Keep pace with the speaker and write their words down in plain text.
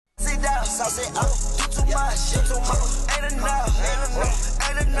sauce it up. Do too much, ain't enough.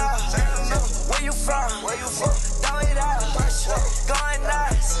 Where you from? Throw it out. Going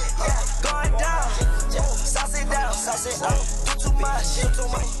nuts, going down. Sauce it up. Do too much,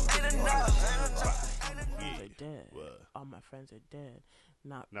 ain't enough. They're dead. All my friends are dead.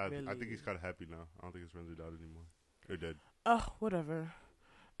 Not really. I think he's kind of happy now. I don't think his friends are dead anymore. They're dead. Oh, whatever.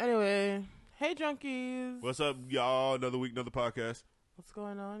 Anyway, hey, junkies. What's up, y'all? Another week, another podcast. What's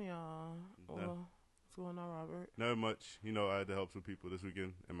going on, y'all? Well, what's going on, Robert? Not much. You know, I had to help some people this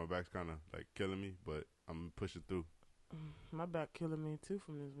weekend, and my back's kind of like killing me, but I'm pushing through. My back killing me too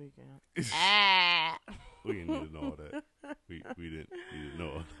from this weekend. We didn't need to know all that. We didn't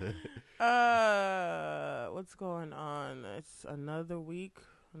know all that. What's going on? It's another week,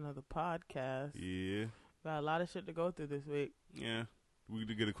 another podcast. Yeah. Got a lot of shit to go through this week. Yeah. We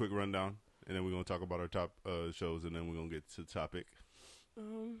could get a quick rundown, and then we're going to talk about our top shows, and then we're going to get to the topic.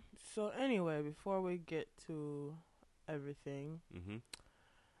 So anyway, before we get to everything,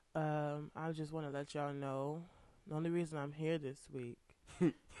 I just want to let y'all know, the only reason I'm here this week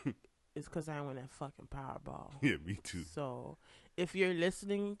is because I won that fucking Powerball. Yeah, me too. So if you're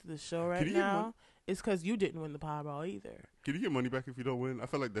listening to the show right now, it's because you didn't win the Powerball either. Can you get money back if you don't win? I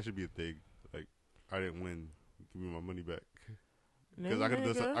feel like that should be a thing. Like, I didn't win. Give me my money back. Because I could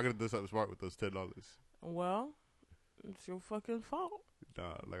have done something smart with those $10. Well, it's your fucking fault.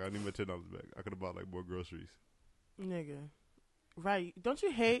 Nah, like I need my $10 back. I could have bought like more groceries. Nigga. Right. Don't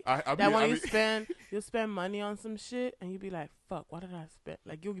you hate you'll spend money on some shit and you be like, fuck, what did I spend?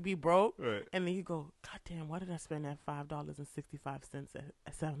 Like you'll be broke and then you go, God damn, why did I spend that $5.65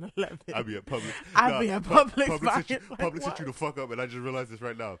 at 7-Eleven? I'd be at Publix. Publix hit you the fuck up, and I just realized this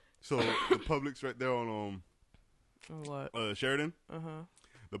right now. So the Publix right there on Sheridan,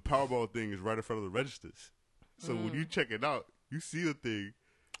 the Powerball thing is right in front of the registers. So when you check it out, you see the thing.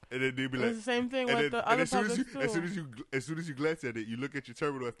 And then they be like, it's the same thing with the other Publix too. As soon as you glance at it, you look at your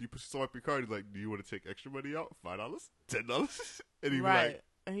terminal after you swipe your card. You're like, do you want to take extra money out? $5, $10, and he'd be like,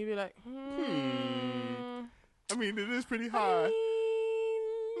 and he'd be like, I mean, it is pretty high.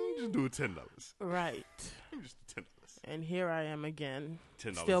 Just do it $10. Right. Just $10. And here I am again,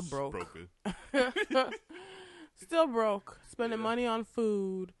 $10 still broke. Broken. Still broke, spending money on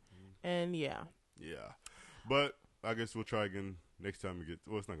food, and yeah. But I guess we'll try again. Next time we get,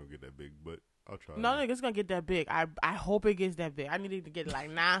 it's not gonna get that big, but I'll try. No, it's gonna get that big. I hope it gets that big. I need it to get like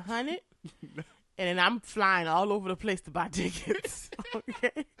 900, and then I'm flying all over the place to buy tickets.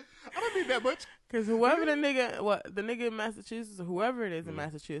 Okay, I don't need that much. Because whoever the nigga in Massachusetts, or whoever it is in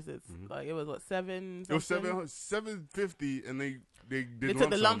Massachusetts, like it was what $7? It was $750, and they took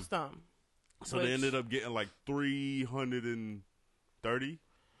the lump sum. So they ended up getting like $330.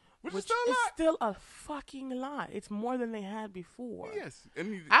 Which is still a fucking lot. It's more than they had before. Yes,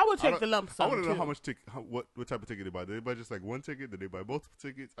 and I would take the lump sum. I want to know how much what type of ticket they buy. Did they buy just like one ticket? Did they buy multiple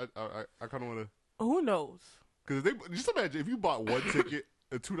tickets? I kind of want to. Who knows? Because just imagine if you bought one ticket,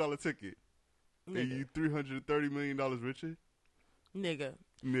 a $2 ticket, and you $330 million richer. Nigga.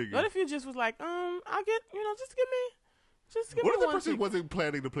 What if you just was like, I'll get, just give me what if the one person ticket? wasn't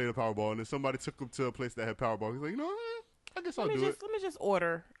planning to play the Powerball, and then somebody took them to a place that had Powerball? He's like, I guess I'll do it. Let me just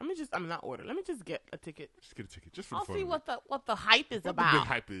order. Let me just get a ticket. Just get a ticket, just for I'll fun. See what the hype is about. The big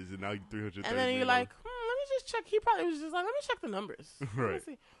hype is, and now you $330 And then you're like, let me just check. He probably was just like, let me check the numbers. Right. Let me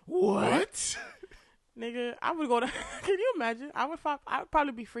see. What? Nigga, I would go to. Can you imagine? I would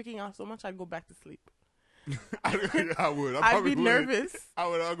probably be freaking out so much I'd go back to sleep. I would. I'd be nervous.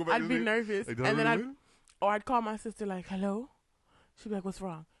 I'll go back to sleep. I'd be nervous, like, and then I'd call my sister like, hello. She'd be like, what's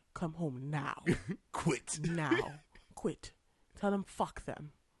wrong? Come home now. Quit now. Quit. Tell them fuck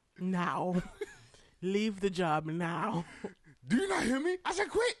them. Now. Leave the job now. Do you not hear me? I said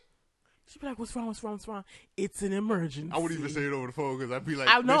quit. She'd be like, what's wrong? It's an emergency. I wouldn't even say it over the phone because I'd be like,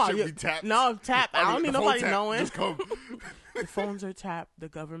 be tapped. No, tapped. I don't need nobody knowing. Just come. The phones are tapped. The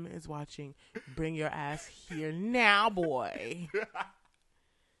government is watching. Bring your ass here now, boy.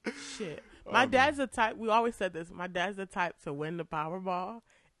 Shit. My dad's the type, we always said this, my dad's the type to win the Powerball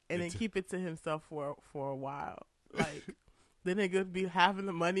and then keep it to himself for a while. Like, the niggas be having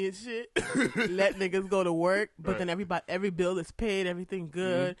the money and shit, let niggas go to work, but then every bill is paid, everything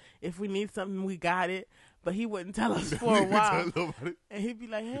good. If we need something, we got it. But he wouldn't tell us for a while. And he'd be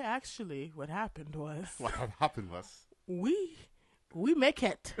like, hey, actually, what happened was... We make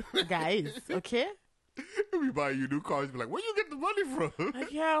it, guys, okay? We buy you new cars, be like, where you get the money from?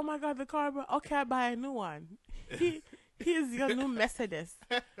 Like, yeah, oh my God, the car, bro. Okay, I buy a new one. Here's your new Mercedes.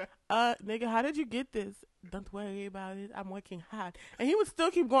 Nigga, how did you get this? Don't worry about it. I'm working hard. And he would still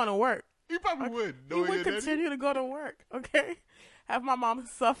keep going to work. He probably would. He would continue to go to work, okay? have my mom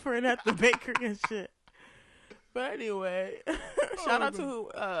suffering at the bakery and shit. But anyway, shout out to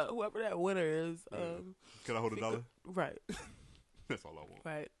whoever that winner is. Can I hold $1? Right. That's all I want.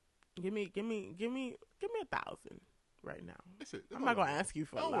 Right. Give me 1,000 right now. That's it. I'm not gonna ask you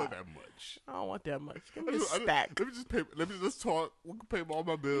for a lot. I don't want that much. I don't want that much. Give me a stack. Let me just talk. We can pay all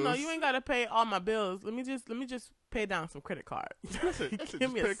my bills. No, you ain't gotta pay all my bills. Let me just pay down some credit cards. That's it.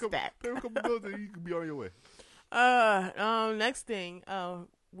 Give me a stack. Pay a couple bills and you can be on your way. Next thing,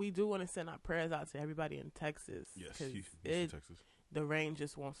 we do want to send our prayers out to everybody in Texas. Yes, Texas. The rain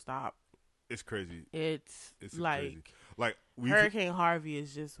just won't stop. It's crazy. It's like crazy. Like Hurricane Harvey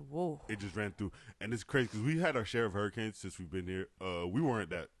is just whoa. It just ran through, and it's crazy because we had our share of hurricanes since we've been here. We weren't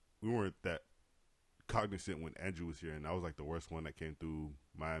that cognizant when Andrew was here, and that was like the worst one that came through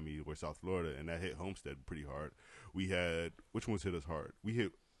Miami or South Florida, and that hit Homestead pretty hard. We had which ones hit us hard? We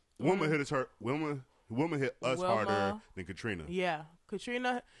hit Wilma hit us hard. Wilma hit us harder than Katrina. Yeah,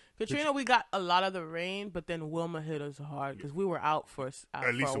 Katrina. We got a lot of the rain, but then Wilma hit us hard because we were out for a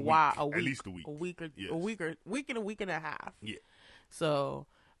while, at least a week, a week and a half. Yeah. So,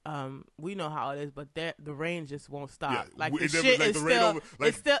 we know how it is, but the rain just won't stop. Yeah. Like the shit is still.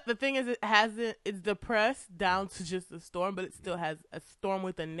 It's still the thing is it's depressed down to just a storm, but it still has a storm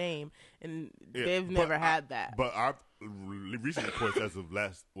with a name, and they've never had that. But our recent reports as of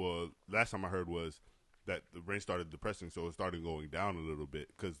last time I heard was that the rain started depressing, so it started going down a little bit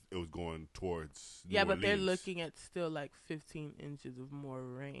because it was going towards New Orleans. They're looking at still like 15 inches of more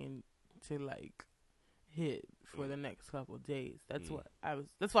rain to like hit for the next couple of days. That's why I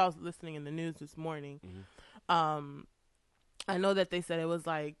was listening in the news this morning. I know that they said it was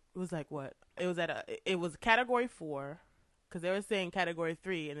what? It was category 4. Because they were saying category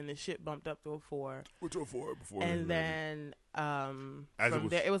 3, and then the shit bumped up to a 4. Went to a 4 before. And then from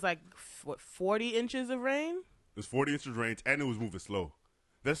there, it was like, 40 inches of rain? It was 40 inches of rain, and it was moving slow.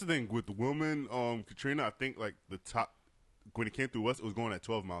 That's the thing. With the Wilma and Katrina, I think like the top, when it came through us, it was going at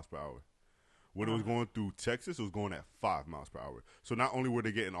 12 miles per hour. When it was going through Texas, it was going at 5 miles per hour. So not only were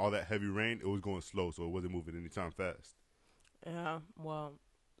they getting all that heavy rain, it was going slow, so it wasn't moving anytime fast. Yeah, well...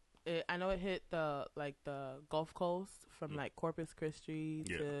 I know it hit the Gulf Coast from like Corpus Christi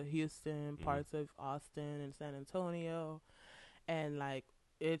to Houston, parts of Austin and San Antonio, and like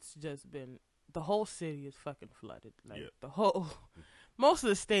it's just been the whole city is fucking flooded. Like the whole, most of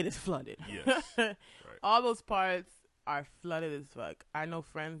the state is flooded. Yes, right. All those parts are flooded as fuck. I know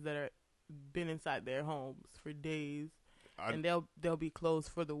friends that are been inside their homes for days, and they'll be closed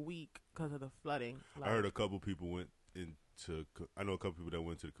for the week because of the flooding. I heard a couple people went in. I know a couple people that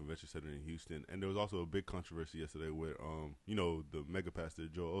went to the convention center in Houston, and there was also a big controversy yesterday with, the mega pastor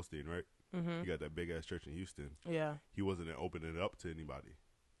Joel Osteen, right? He got that big ass church in Houston. Yeah, he wasn't opening it up to anybody.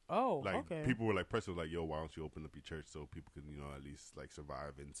 Oh, like, okay. People were like pressing, like, "Yo, why don't you open up your church so people can, at least like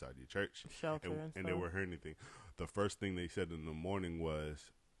survive inside your church?" Shelter and they weren't hearing anything. The first thing they said in the morning was,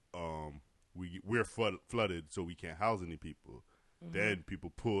 "We're flooded, so we can't house any people." Then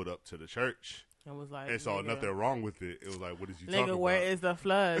people pulled up to the church. And was like, and saw nothing wrong with it. It was like, what is you talking about? Where is the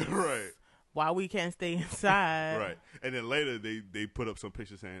flood? Right. Why we can't stay inside? Right. And then later they put up some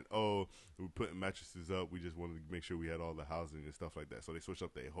pictures saying, "Oh, we're putting mattresses up. We just wanted to make sure we had all the housing and stuff like that." So they switched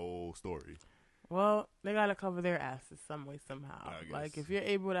up their whole story. Well, they gotta cover their asses some way somehow. Like if you're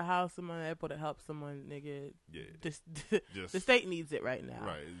able to house someone, able to help someone, nigga. Yeah. The state needs it right now.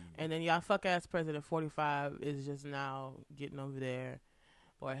 Right. And then y'all fuck ass President 45 is just now getting over there.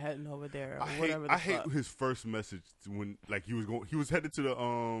 Or heading over there, or whatever. I hate his first message when, like, he was headed to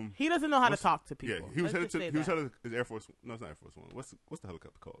the He doesn't know how to talk to people. Yeah, he was headed to his Air Force. No, it's not Air Force One. What's the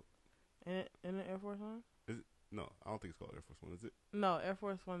helicopter called? In the Air Force One? Is it? No, I don't think it's called Air Force One. Is it? No, Air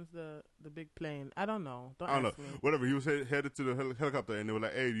Force One's the big plane. I don't know. I don't know. Me. Whatever. He was headed to the helicopter, and they were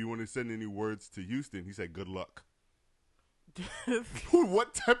like, "Hey, do you want to send any words to Houston?" He said, "Good luck."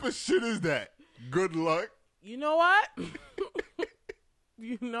 What type of shit is that? Good luck. You know what?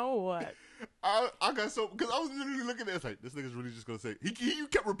 You know what? I got so because I was literally looking at it, it's like this nigga's really just gonna say he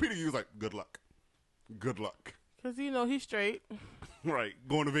kept repeating. He was like, "Good luck, good luck," because he's straight, right?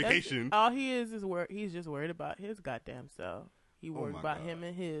 Going to vacation. All he is he's just worried about his goddamn self. He worried about him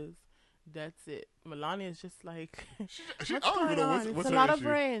and his. That's it. Melania is just like, I don't even know what's it's a lot of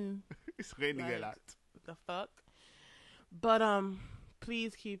rain. It's raining a lot. What the fuck? But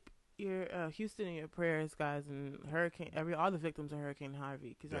please keep your Houston in your prayers, guys, and all the victims of Hurricane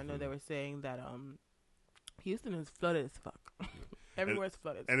Harvey, because I know they were saying that Houston is flooded as fuck. Everywhere's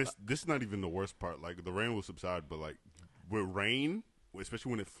flooded. And this is not even the worst part. Like the rain will subside, but like with rain,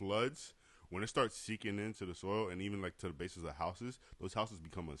 especially when it floods, when it starts seeking into the soil and even like to the bases of houses, those houses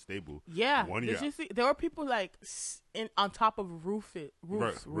become unstable. Yeah. Did you see? There were people like on top of roofs.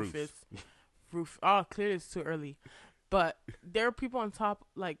 Oh, clearly it's too early. But there are people on top,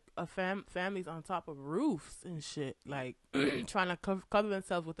 like families on top of roofs and shit, like trying to cover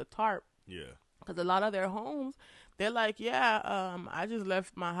themselves with a tarp. Yeah. Because a lot of their homes, they're like, I just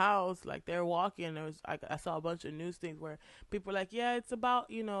left my house. Like, they're walking. I saw a bunch of news things where people are like, yeah, it's about,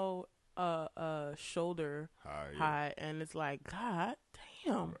 shoulder high. And it's like, God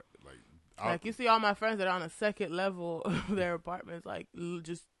damn. Right. Like, you see all my friends that are on the second level of their apartments, like,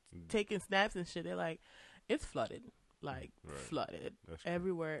 just taking snaps and shit. They're like, it's flooded. Like, flooded.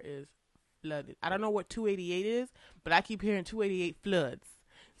 Everywhere is flooded. I don't know what 288 is, but I keep hearing 288 floods.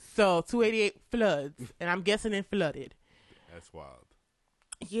 So 288 floods, and I'm guessing it flooded. That's wild.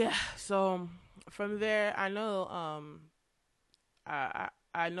 Yeah. So from there, I know.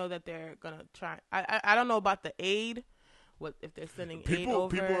 I know that they're gonna try. I don't know about the aid. What if they're sending aid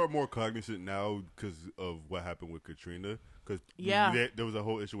over? People are more cognizant now because of what happened with Katrina. Because there was a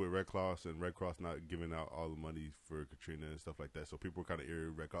whole issue with Red Cross and Red Cross not giving out all the money for Katrina and stuff like that. So people were kind of eerie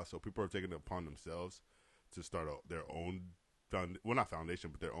with Red Cross. So people are taking it upon themselves to start their own. Not foundation,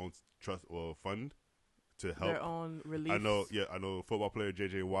 but their own trust or fund to help. Their own relief. I know football player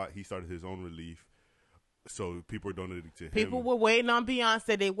J.J. Watt, he started his own relief. So people were donating to him. People were waiting on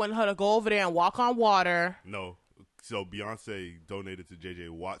Beyonce. They wanted her to go over there and walk on water. No. So Beyonce donated to J.J.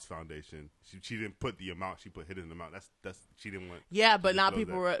 Watt's foundation. She didn't put the amount. She put hidden amount. That's she didn't want. Yeah, but now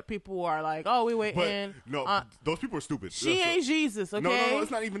people are like, oh, we waiting. No, those people are stupid. She ain't Jesus, okay? No,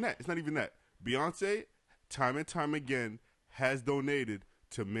 it's not even that. It's not even that. Beyonce, time and time again, has donated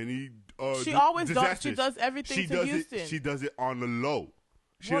to many she always disasters. She does everything to Houston. She does it on the low.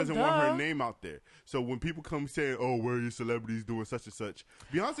 She doesn't want her name out there. So when people come saying, "Oh, where are your celebrities doing such and such?"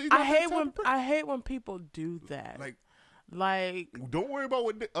 Beyonce. I hate when people do that. Like, don't worry about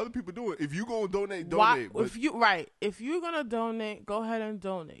what other people doing. If you gonna donate. If you're gonna donate, go ahead and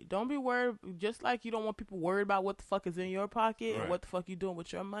donate. Don't be worried. Just like you don't want people worried about what the fuck is in your pocket and what the fuck you doing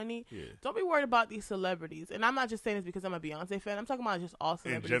with your money. Yeah. Don't be worried about these celebrities. And I'm not just saying this because I'm a Beyonce fan. I'm talking about just all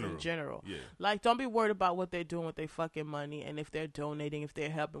celebrities in general. Yeah. Like, don't be worried about what they're doing with their fucking money and if they're donating, if they're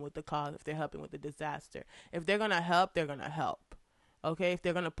helping with the cause, if they're helping with the disaster. If they're gonna help, they're gonna help. Okay, if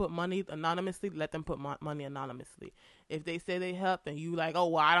they're going to put money anonymously, let them put money anonymously. If they say they help and you like, oh,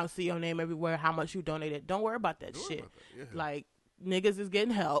 well, I don't see your name everywhere, how much you donated, don't worry about that shit. Yeah. Like, niggas is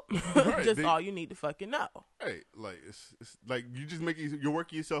getting help. Right, all you need to fucking know. Right, like, it's like you just you're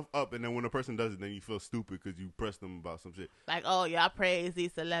working yourself up, and then when a person does it, then you feel stupid because you press them about some shit. Like, oh, y'all praise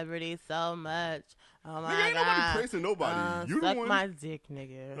these celebrities so much. Oh my God. Ain't nobody praising nobody. You suck the one, my dick,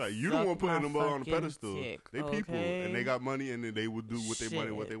 nigga. Like, you the one putting them on the pedestal. Dick, they people, and they got money, and then they will do with their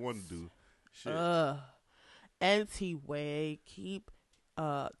money what they want to do. Shit. Anyway, keep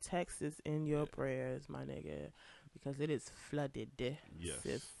Texas in your prayers, my nigga, because it is flooded. Yes,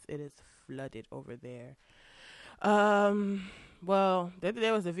 it is flooded over there. Well,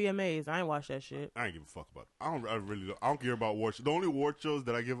 there was the VMAs. I ain't watched that shit. I ain't give a fuck about it. I don't care about war shows. The only war shows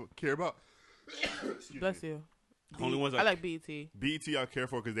that I care about. Bless you. Only ones I like BET. BET I care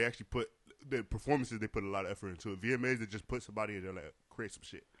for because they actually put the performances. They put a lot of effort into it. VMAs, they just put somebody in there like create some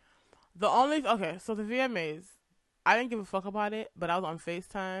shit. So the VMAs, I didn't give a fuck about it, but I was on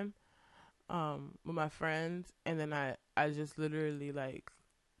FaceTime with my friends, and then I just literally like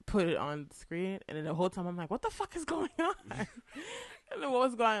put it on the screen, and then the whole time I'm like, what the fuck is going on? And then what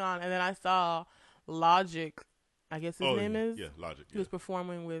was going on? And then I saw Logic, I guess his name is. Yeah, Logic. He was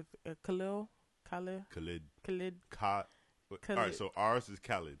performing with Khalid. Khalid. Khalid. All right, so ours is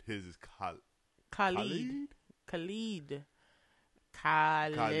Khalid. His is Khalid. Khalid. I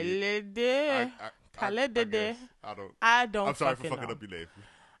don't. I'm sorry for fucking up your name.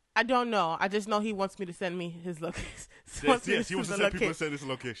 I don't know. I just know he wants me to send me his location. He wants to send people to send his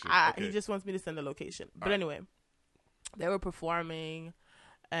location. He just wants me to send the location. But anyway, they were performing,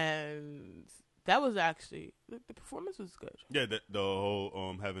 and that was actually the performance was good. Yeah, the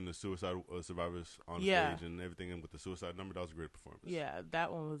whole having the suicide survivors on stage and everything, and with the suicide number, that was a great performance. Yeah,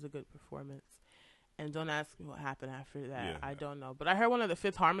 that one was a good performance. And don't ask me what happened after that. Yeah. I don't know. But I heard one of the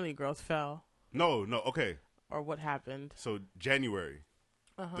Fifth Harmony girls fell. No, okay. Or what happened? So January,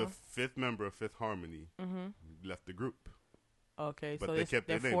 the fifth member of Fifth Harmony left the group. Okay, but they kept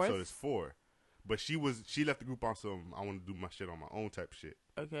their name, so it's 4. But she left the group on some I want to do my shit on my own type shit.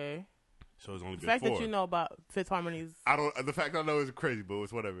 Okay. So it's only the been 4. The fact that you know about Fifth Harmony's... The fact I know is crazy, but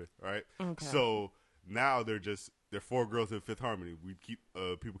it's whatever, right? Okay. So now they're just there are 4 girls in Fifth Harmony. We keep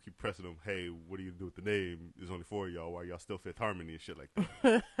people keep pressing them. Hey, what do you do with the name? There's only 4 of y'all. Why y'all still Fifth Harmony and shit like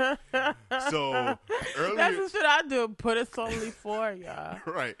that? So earlier, that's the shit I do. Put it's only 4 y'all.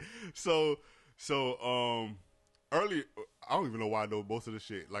 Right. So earlier, I don't even know why I know most of the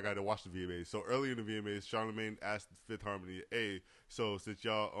shit. Like I didn't watch the VMAs. So earlier in the VMAs, Charlamagne asked Fifth Harmony, "Hey, so since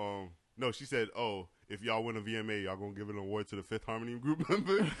y'all no, she said, oh, if y'all win a VMA, y'all gonna give an award to the Fifth Harmony group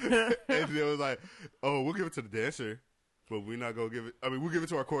member?" And it was like, oh, we'll give it to the dancer, but we're not gonna give it. I mean, we'll give it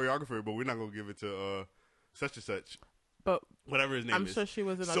to our choreographer, but we're not gonna give it to such and such. But whatever his name I'm is. sure she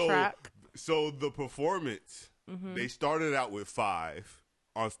was in a track. So the performance, they started out with 5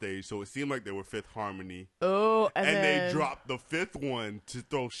 on stage, so it seemed like they were Fifth Harmony. Oh, and they dropped the 5th one to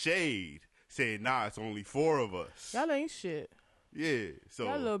throw shade, saying, "Nah, it's only 4 of us. Y'all ain't shit. Yeah, so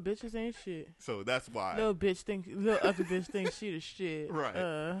y'all little bitches ain't shit. So that's why little other bitch thinks she the shit.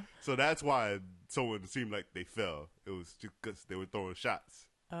 Right. So that's why someone seemed like they fell. It was just because they were throwing shots.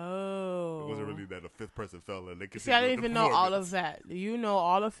 Oh, it wasn't really that a 5th person fell and they could see. I didn't even know all of that. You know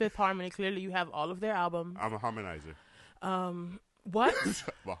all of Fifth Harmony. Clearly, you have all of their albums. I'm a harmonizer. What?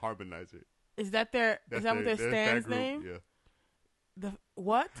 I'm a harmonizer. Is that what their stand's name? Yeah. The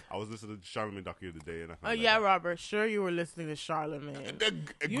what? I was listening to Charlamagne documentary today, and I found oh yeah, Robert. Sure, you were listening to Charlamagne.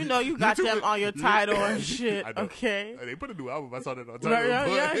 You know you got YouTube them on your title and shit. Okay. They put a new album. I saw that on title.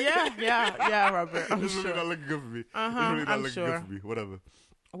 Yeah, Robert. I'm it's sure. really not looking good for me. It's really not looking good for me.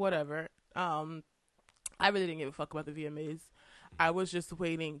 Whatever. I really didn't give a fuck about the VMAs. I was just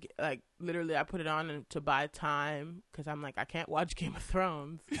waiting, like, literally, I put it on to buy time, because I'm like, I can't watch Game of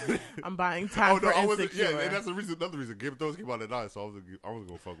Thrones. I'm buying time for Insecure. Yeah, and that's another reason. Game of Thrones came out at 9, so I wasn't going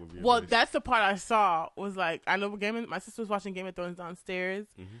to fuck with VMAs. Well, that's the part I saw, was like, I know my sister was watching Game of Thrones downstairs,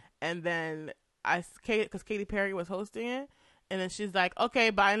 and then because Katy Perry was hosting it, and then she's like, okay,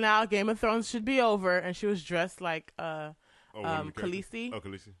 by now, Game of Thrones should be over, and she was dressed like Khaleesi. Oh,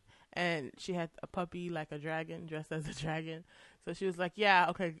 Khaleesi. And she had a puppy, like a dragon, dressed as a dragon. So she was like, yeah,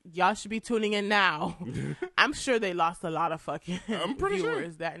 okay, y'all should be tuning in now. I'm sure they lost a lot of fucking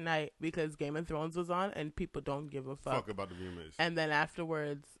viewers that night because Game of Thrones was on and people don't give a fuck about the VMAs. And then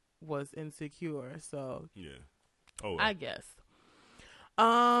afterwards was Insecure. So yeah. Oh, well. I guess.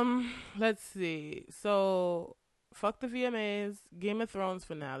 Let's see. So fuck the VMAs, Game of Thrones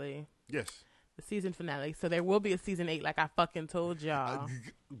finale. Yes. The season finale. So there will be a season 8 like I fucking told y'all.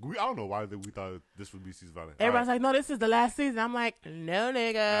 I don't know why we thought this would be season finale. Everybody's like, no, this is the last season. I'm like, no,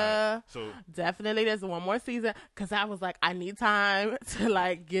 nigga. Right. So definitely there's one more season. Because I was like, I need time to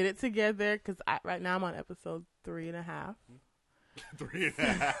like get it together. Because right now I'm on episode 3.5.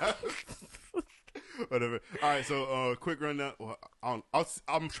 3.5. Whatever. All right, so quick rundown. Well,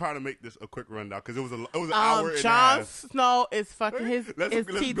 I'm trying to make this a quick rundown because it was an hour and a half. Jon Snow is fucking his let's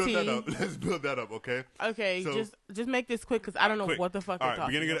TT. Build that up. Let's build that up, okay? Okay, so, just make this quick because I don't know what the fuck. All right,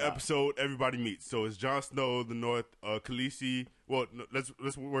 beginning about. of the episode, everybody meets. So it's Jon Snow, the North, Khaleesi. Well, no,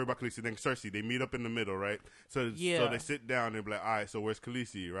 let's worry about Khaleesi. Then Cersei. They meet up in the middle, right? So they sit down and be like, all right, so where's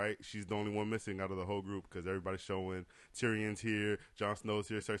Khaleesi, right? She's the only one missing out of the whole group because everybody's showing. Tyrion's here, Jon Snow's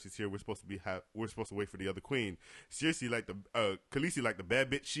here, Cersei's here. We're supposed to wait for the other queen. Cersei, Khaleesi, like the bad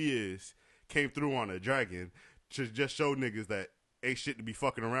bitch she is, came through on a dragon to just show niggas that ain't shit to be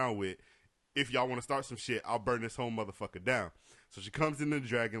fucking around with. If y'all want to start some shit, I'll burn this whole motherfucker down. So she comes in the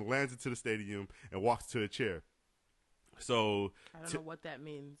dragon, lands into the stadium, and walks to a chair. So I don't know what that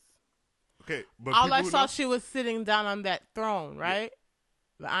means. Okay, but all I saw, she was sitting down on that throne, right?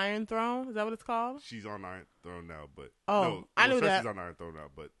 Yeah. The Iron Throne, is that what it's called? She's on Iron Throne now, but I knew that. She's on Iron Throne now,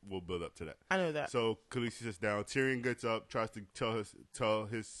 but we'll build up to that. I knew that. So Khaleesi sits down. Tyrion gets up, tries to tell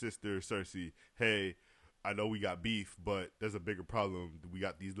his sister Cersei, "Hey, I know we got beef, but there's a bigger problem. We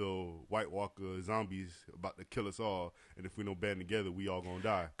got these little White Walker zombies about to kill us all, and if we don't band together, we all gonna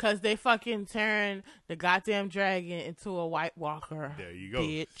die." Cause they fucking turn the goddamn dragon into a White Walker. There you go,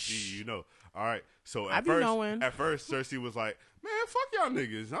 bitch. See, you know. All right. So at first, Cersei was like, "Man, fuck y'all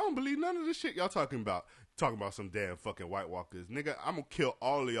niggas. I don't believe none of this shit y'all talking about. Talking about some damn fucking White Walkers, nigga. I'm gonna kill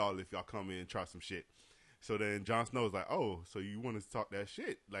all of y'all if y'all come in and try some shit." So then Jon Snow was like, "Oh, so you want to talk that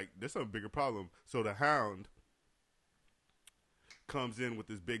shit? Like, there's some bigger problem." So the Hound comes in with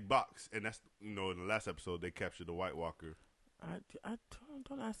this big box, and that's, in the last episode they captured the White Walker. I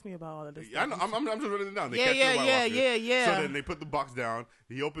don't ask me about all of this. Yeah, I know. I'm just running it down. They Yeah. So then they put the box down.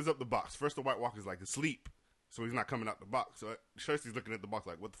 He opens up the box. First, the White Walker's like asleep, so he's not coming out the box. So Cersei's looking at the box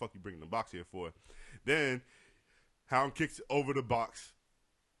like, "What the fuck you bringing the box here for?" Then Hound kicks over the box.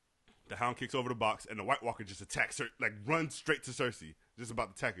 The Hound kicks over the box, and the White Walker just attacks her, like runs straight to Cersei, just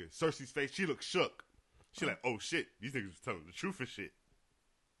about to attack her. Cersei's face, she looks shook. She like, "Oh shit, these niggas was telling the truth and shit."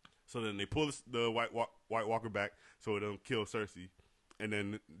 So then they pull the White Walker back so it don't kill Cersei. And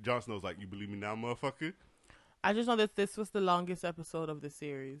then Jon Snow's like, "You believe me now, motherfucker?" I just know that this was the longest episode of the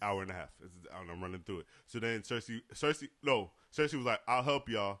series. Hour and a half. I'm running through it. So then Cersei was like, "I'll help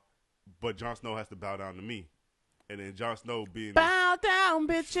y'all, but Jon Snow has to bow down to me." And then Jon Snow bow down,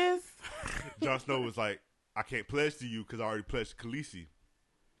 bitches. Jon Snow was like, "I can't pledge to you because I already pledged to Khaleesi."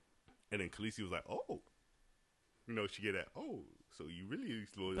 And then Khaleesi was like, "Oh," she get that. "Oh, so you really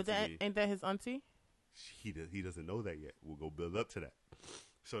loyal but to me?" Ain't that his auntie? He doesn't know that yet. We'll go build up to that.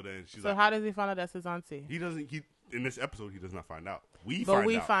 So then she's like, "So how does he find out that's his auntie?" He doesn't. In this episode, he does not find out. We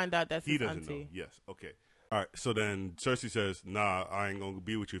find out that's his auntie. He doesn't know. Yes. Okay. All right. So then Cersei says, "Nah, I ain't gonna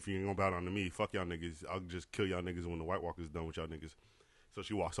be with you if you ain't gonna bow down to me. Fuck y'all niggas. I'll just kill y'all niggas when the White Walker's done with y'all niggas." So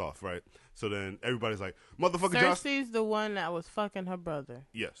she walks off. Right. So then everybody's like, "Motherfucker, Cersei's the one that was fucking her brother."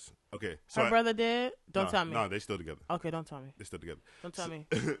 Yes. Okay. So her brother did? Don't tell me. No, they still together. Okay, don't tell me. They're still together. Don't tell me.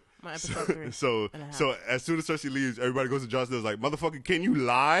 My episode 3. So as soon as Cersei leaves, everybody goes to Jon Snow's like, "Motherfucker, can you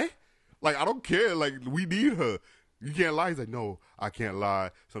lie? Like, I don't care. Like, we need her. You can't lie." He's like, "No, I can't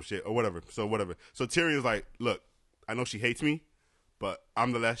lie." Some shit or whatever. So Tyrion's like, "Look, I know she hates me, but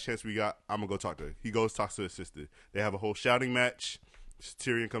I'm the last chance we got. I'm gonna go talk to her." He goes, talks to his sister. They have a whole shouting match.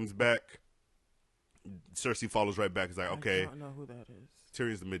 Tyrion comes back. Cersei follows right back. He's like, "Okay." I don't know who that is.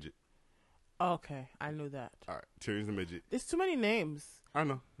 Tyrion's the midget. Okay, I knew that. All right, Tyrion's the midget. There's too many names. I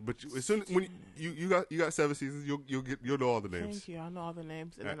know, but as soon when you got 7 seasons, you'll know all the names. Thank you. I'll know all the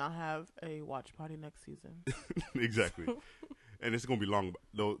names, and then I'll have a watch party next season. Exactly, and it's gonna be long.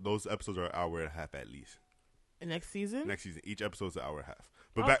 Those episodes are an hour and a half at least. Next season, each episode's an hour and a half.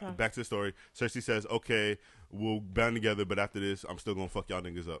 But back to the story. Cersei says, "Okay, we'll band together, but after this, I'm still gonna fuck y'all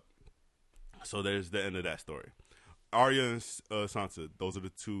niggas up." So there's the end of that story. Arya and Sansa, those are the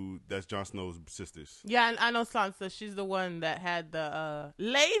two. That's Jon Snow's sisters. Yeah, I know Sansa. She's the one that had the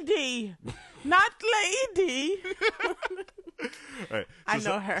lady, not lady. Right. So I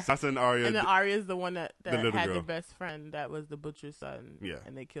know her. Sansa and Arya. And then Arya's the one that had girl. the best friend that was the butcher's son. Yeah.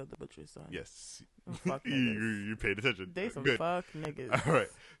 And they killed the butcher's son. Yes. Oh, fuck niggas. You paid attention. They some Good. fuck niggas. All right.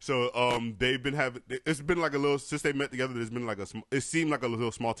 So they've been having. It's been like a little since they met together. There's been like it seemed like a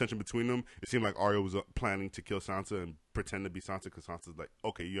little small tension between them. It seemed like Arya was planning to kill Sansa and pretend to be Sansa because Sansa's like,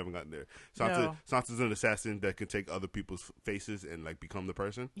 "Okay, you haven't gotten there." Sansa's an assassin that can take other people's faces and like become the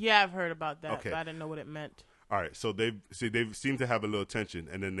person. Yeah, I've heard about that. Okay. But I didn't know what it meant. All right, so they seem to have a little tension,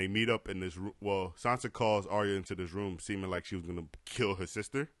 and then they meet up in this room. Well, Sansa calls Arya into this room, seeming like she was gonna kill her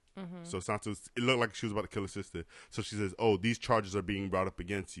sister. Mm-hmm. So it looked like she was about to kill her sister. So she says, "Oh, these charges are being brought up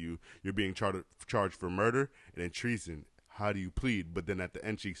against you. You're being charged for murder and then treason. How do you plead?" But then at the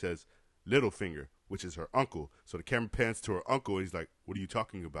end, she says, "Littlefinger," which is her uncle. So the camera pans to her uncle, and he's like, "What are you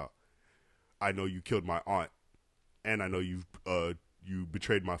talking about? I know you killed my aunt, and I know you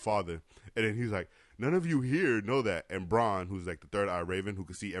betrayed my father." And then he's like, "None of you here know that." And Bronn, who's like the third eye raven, who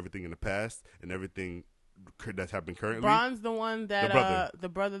can see everything in the past and everything that's happened currently. Bronn's the one that the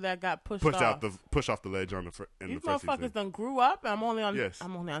brother that got pushed off the ledge on the first season. These motherfuckers done grew up. I'm only on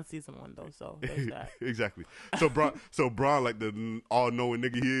season 1 though, so there's that. Exactly. So Bronn, like the all knowing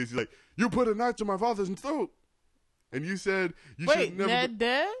nigga he is, he's like, "You put a knife to my father's throat, and you said you should never." Ned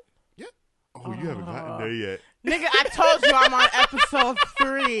dead? Yeah. Oh, you haven't gotten there yet, nigga. I told you I'm on episode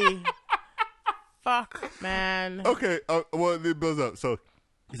 3. Fuck, man. Okay. Well, it builds up. So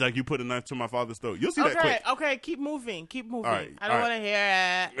he's like, "You put a knife to my father's throat." You'll see that quick. Okay, keep moving. All right, I don't want to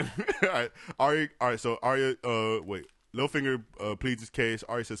hear it. All right. All right. So Arya, Littlefinger pleads his case.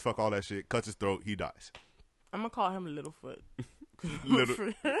 Arya says, "Fuck all that shit." Cuts his throat. He dies. I'm gonna call him Littlefoot.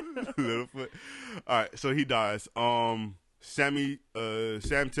 Littlefoot. All right. So he dies. Sam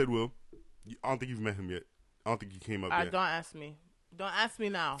Tidwell. I don't think you've met him yet. I don't think he came up yet. Don't ask me. Don't ask me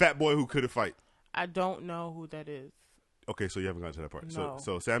now. Fat boy who couldn't fight. I don't know who that is. Okay, so you haven't gotten to that part. No.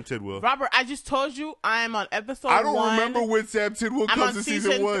 So Sam Tidwell. Robert, I just told you I am on episode 1. I don't remember when Sam Tidwell comes in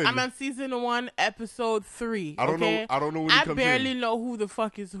season 1. I'm on season 1, episode 3. I don't know when he comes in. I barely know who the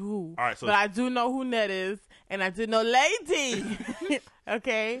fuck is who. All right, but I do know who Ned is, and I do know Lady.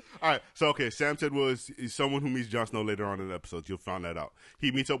 Okay? All right, Sam Tidwell is someone who meets Jon Snow later on in the episode. You'll find that out.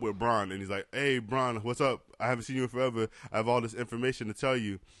 He meets up with Bronn, and he's like, "Hey, Bronn, what's up? I haven't seen you in forever. I have all this information to tell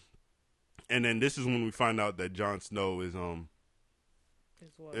you." And then this is when we find out that Jon Snow is Khaleesi,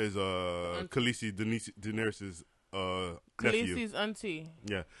 Daenerys' nephew. Khaleesi's auntie.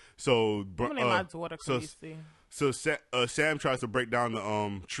 Yeah. So I'm gonna name my daughter Khaleesi. So Sam tries to break down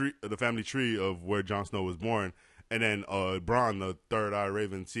the family tree of where Jon Snow was born, and then Bronn, the third eye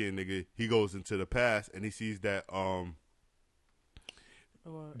raven seeing nigga, he goes into the past and he sees that Jon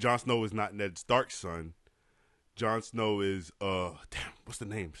Snow is not Ned Stark's son. Jon Snow is damn, what's the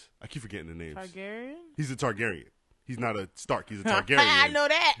names? I keep forgetting the names. Targaryen? He's a Targaryen. He's not a Stark. He's a Targaryen. I know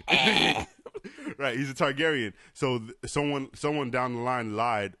that. Right, he's a Targaryen. So someone down the line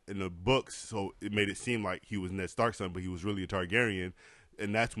lied in the books, so it made it seem like he was Ned Stark's son, but he was really a Targaryen.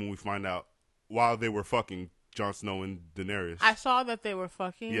 And that's when we find out while they were fucking, Jon Snow and Daenerys. I saw that they were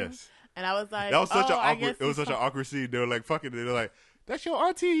fucking. Yes. And I was like, that was such an awkward. it was such an awkward scene. They were like fucking. They were like, "That's your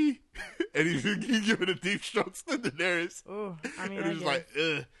auntie," and he giving the deep strokes to Daenerys. Ooh, I mean, and he was like,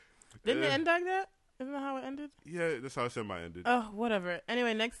 "Ugh." Didn't it end like that? Isn't that how it ended? Yeah, that's how it ended. Oh, whatever.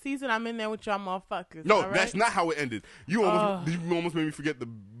 Anyway, next season I'm in there with y'all motherfuckers. No, right? that's not how it ended. You almost made me forget the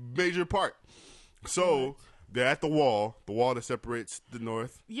major part. So they're at the wall that separates the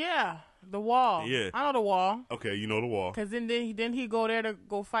north. Yeah, the wall. Yeah, I know the wall. Okay, you know the wall. Because then didn't he go there to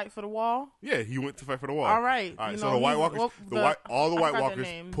go fight for the wall? Yeah, he went to fight for the wall. All right. So the White Walkers, all the White Walkers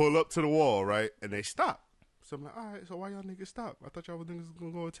pull up to the wall, right, and they stop. So I'm like, all right, so why y'all niggas stop? I thought y'all niggas was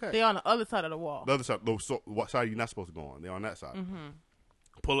gonna go attack. They on the other side of the wall. The other side. So what side you're not supposed to go on? They're on that side. Mm-hmm.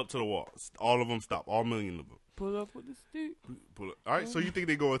 Pull up to the wall. All of them stop. All million of them. Pull up with the stick. Pull up. All right, so you think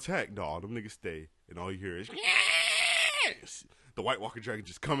they go attack? No, them niggas stay, and all you hear is the White Walker dragon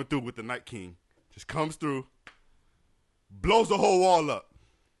just coming through with the Night King. Just comes through, blows the whole wall up.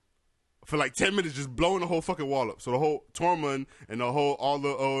 For like 10 minutes, just blowing the whole fucking wall up. So the whole Tormund and all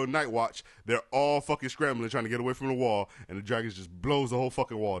the Night Watch, they're all fucking scrambling, trying to get away from the wall, and the dragons just blows the whole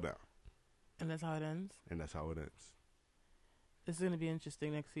fucking wall down. And that's how it ends? And that's how it ends. It's going to be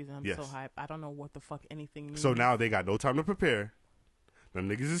interesting next season. I'm so hyped. I don't know what the fuck anything means. So now they got no time to prepare. Them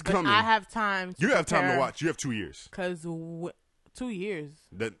niggas is coming. I have time to have time to watch. You have 2 years. Because 2 years?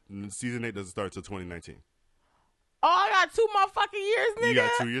 That season 8 doesn't start until 2019. Oh, I got 2 motherfucking years, nigga. You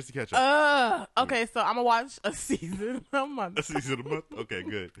got 2 years to catch up. Okay, so I'm going to watch a season a month. A season a month? Okay,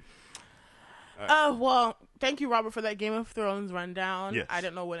 good. Right. Well, thank you, Robert, for that Game of Thrones rundown. Yes. I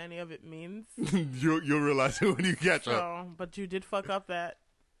don't know what any of it means. You'll realize it when you catch up. But you did fuck up that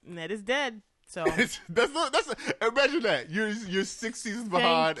Ned is dead. So imagine that you're 6 seasons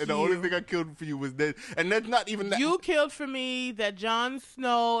behind, and the only thing I killed for you was Ned, and that's not even that. You killed for me that Jon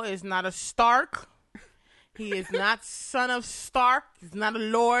Snow is not a Stark. He is not son of Stark. He's not a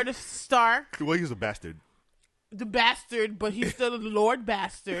Lord of Stark. Well, he's a bastard. The bastard, but he's still a Lord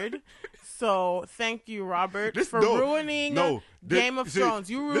bastard. So thank you, Robert, for ruining Game of Thrones.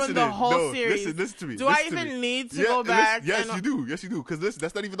 You ruined the whole series. Listen to me. Do I even need to go back? Yes, you do. Yes, you do. Because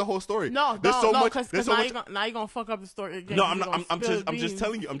that's not even the whole story. No, because now you're gonna fuck up the story again. No, I'm just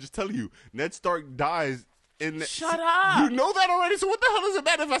telling you. I'm just telling you. Ned Stark dies. Shut up. You know that already, so what the hell does it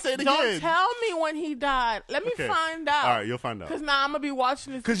matter if I say it again? Don't tell me when he died. Let me find out. All right, you'll find out. Because now I'm going to be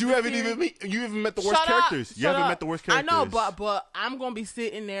watching this. Because you haven't even met the worst characters. You haven't met the worst characters. I know, but I'm going to be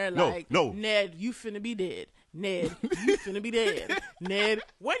sitting there like, no. Ned, you finna be dead. Ned, you finna be dead. Ned,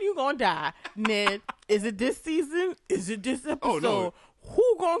 when you going to die? Ned, is it this season? Is it this episode? Oh, no.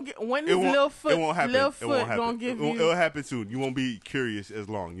 Who gonna get when is Littlefoot? It won't happen. Littlefoot gonna give you? It'll happen soon. You won't be curious as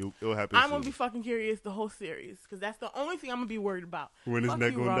long. It'll happen. I'm gonna be fucking curious the whole series because that's the only thing I'm gonna be worried about. When is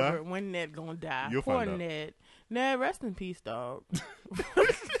Ned gonna die? When Ned gonna die? You'll Poor find out. Ned. Ned, rest in peace, dog.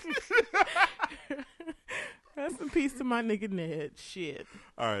 Rest in peace to my nigga Ned. Shit.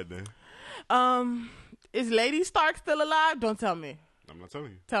 All right then. Is Lady Stark still alive? Don't tell me. I'm not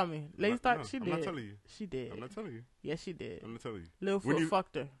telling you. Tell me. Lady Stark, she did. I'm not telling you. She did. I'm not telling you. Yes, she did. I'm not telling you. Littlefoot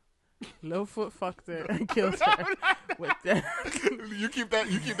fucked her. Littlefoot fucked her and killed her with that. You keep that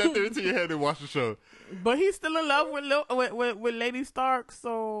theory to your head and watch the show. But he's still in love with Lady Stark,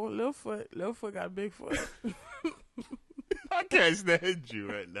 so Littlefoot got Bigfoot. I can't stand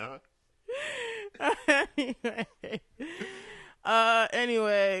you right now.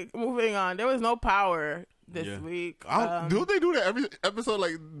 Anyway, moving on. There was no power this week. Do they do that every episode?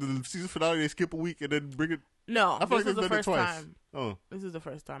 Like the season finale, they skip a week and then bring it. No, I feel this like is the first time. Oh, this is the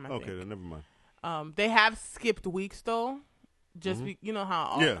first time. I think. Okay, then never mind. They have skipped weeks though, just you know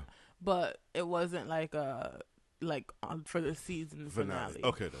how. But it wasn't like for the season finale.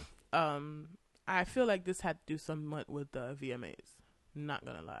 Okay then. I feel like this had to do somewhat with the VMAs. Not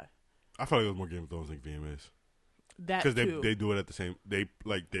gonna lie. I feel like it was more Game of Thrones than VMAs. That because they do it at the same. They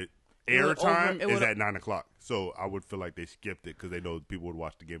like the air time is at 9:00, so I would feel like they skipped it because they know people would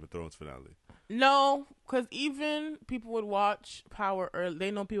watch the Game of Thrones finale. No, because even people would watch Power early.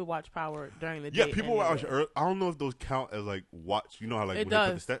 They know people watch Power during the day. Yeah, people watch early. I don't know if those count as like watch. You know how like it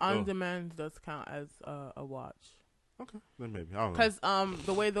does. On demand does count as a watch. Okay, then maybe I don't know. Because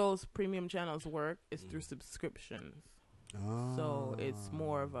the way those premium channels work is through subscriptions. So it's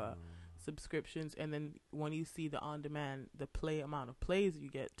more of a subscriptions, and then when you see the on demand, the amount of plays you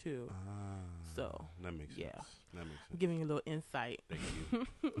get too. So that makes sense. That makes sense. I'm giving you a little insight. Thank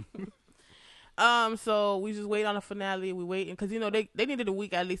you. So we just wait on the finale. We waiting because they needed a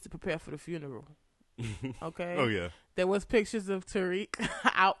week at least to prepare for the funeral. Okay. Oh yeah. There was pictures of Tariq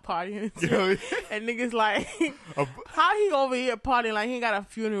out partying and niggas like, how he over here partying like he ain't got a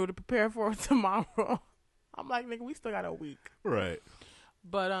funeral to prepare for tomorrow. I'm like, nigga, we still got a week. Right.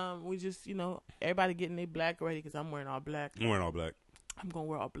 But we just everybody getting their black ready because I'm wearing all black. I'm wearing all black. I'm gonna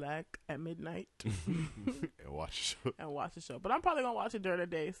wear all black at midnight and watch the show. But I'm probably gonna watch it during the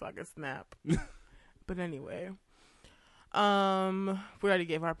day so I can snap. But anyway, we already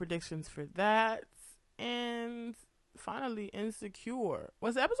gave our predictions for that. And finally, Insecure.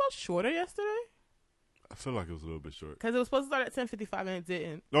 Was the episode shorter yesterday? I feel like it was a little bit short. Because it was supposed to start at 10:55 and it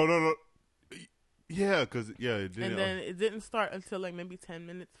didn't. No. Yeah, because it didn't. And then it didn't start until like maybe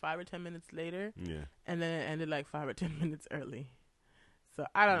 5 or 10 minutes later. Yeah. And then it ended like 5 or 10 minutes early. So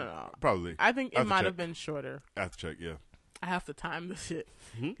I don't know. Probably. I think it might have been shorter. I have to check, yeah. I have to time the shit.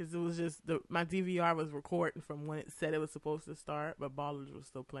 Because it was just, my DVR was recording from when it said it was supposed to start, but Ballers was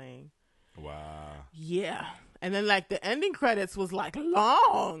still playing. Wow. Yeah. And then like the ending credits was like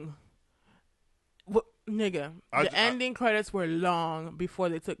long. The ending credits were long before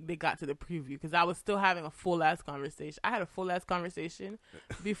they got to the preview because I was still having a full ass conversation. I had a full ass conversation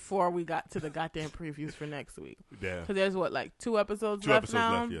before we got to the goddamn previews for next week. Yeah. Because there's like 2 episodes left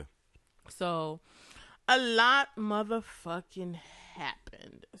now. Yeah. So a lot motherfucking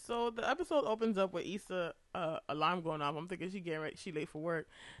happened. So the episode opens up with Issa alarm going off. I'm thinking she getting ready. She late for work.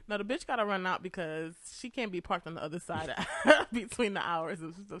 Now the bitch gotta run out because she can't be parked on the other side between the hours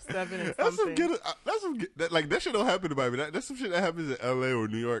of 7 and something. That shit don't happen to me. That's some shit that happens in LA or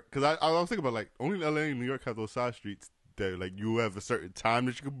New York. Because I was thinking about like only LA and New York have those side streets that like you have a certain time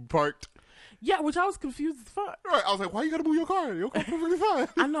that you can be parked. Yeah, which I was confused as fuck. Right, I was like, why you gotta move your car? Your car's really fine.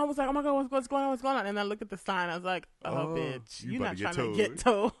 I know, I was like, oh my God, what's going on? And I looked at the sign, I was like, oh bitch, you're not trying to get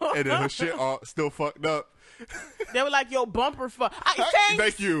towed. And then her shit all still fucked up. They were like, yo, bumper fuck.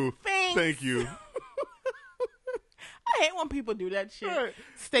 Thank you. Thank you. I hate when people do that shit. Right.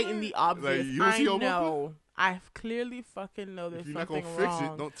 Stating the obvious. Like, I know. I clearly fucking know there's something wrong. If you're not gonna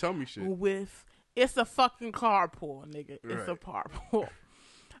fix it, don't tell me shit. It's a fucking carpool, nigga. It's a carpool.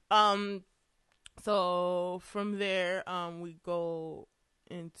 So from there, we go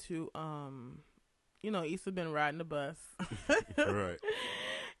into, Issa been riding the bus. Right.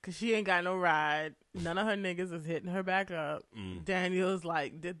 Cause she ain't got no ride. None of her niggas is hitting her back up. Daniel's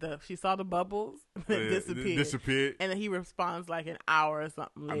like, she saw the bubbles, disappeared. And then he responds like an hour or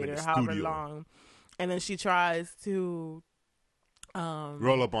something later, however long. And then she tries to,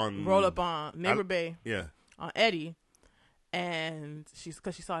 roll up on Neighbor Bay. Yeah. On Eddie. And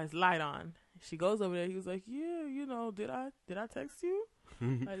cause she saw his light on. She goes over there. He was like, "Yeah, did I text you?"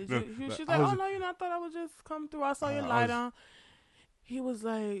 She's like, "Oh no, I thought I would just come through. I saw your light on." He was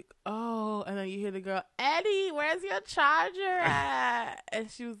like, "Oh," and then you hear the girl, "Eddie, where's your charger at?" And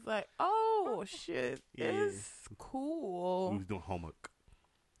she was like, "Oh shit, it's cool." He was doing homework.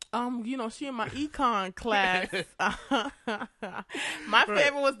 She in my econ class. My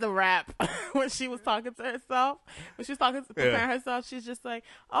favorite was the rap when she was talking to herself. When she was preparing herself, she's just like,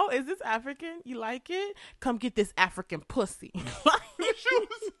 "Oh, is this African? You like it? Come get this African pussy."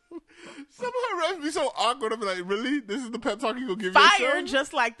 Some of her raps be so awkward. I'm like, really? This is the pep talk you gonna give Fire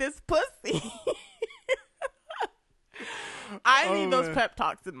just like this pussy. I need those pep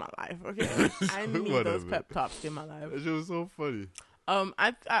talks in my life. Okay, I need those pep talks in my life. That shit was so funny.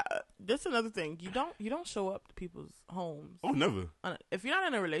 That's another thing. You don't show up to people's homes. Oh, never. If you're not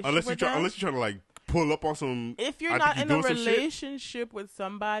in a relationship unless you're trying to like pull up on some. If you're not in a relationship with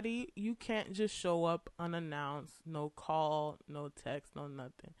somebody, you can't just show up unannounced. No call, no text, no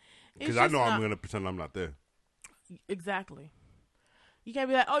nothing. Because I know I'm gonna pretend I'm not there. Exactly. You can't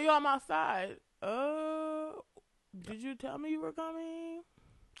be like, "Oh, yo, I'm outside." Did you tell me you were coming?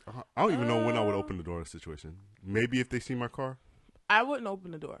 I don't even know when I would open the door in a situation. Maybe if they see my car. I wouldn't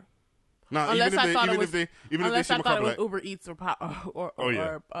open the door. No, unless I thought it was Uber Eats or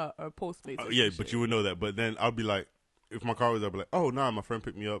Postmates. Yeah, but you would know that. But then I'll be like, if my car was up, like, "Oh, nah, my friend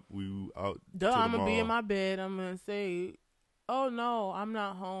picked me up. We out." I'm gonna be in my bed. I'm gonna say, "Oh no, I'm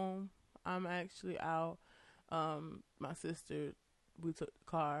not home. I'm actually out. My sister, we took the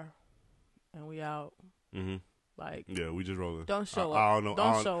car, and we out." Mm-hmm. Like, yeah, we just rolling. Don't show up. I don't know.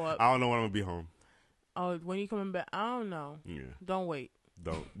 Don't show up. I don't know when I'm gonna be home. Oh, when you coming back? I don't know. Yeah. Don't wait.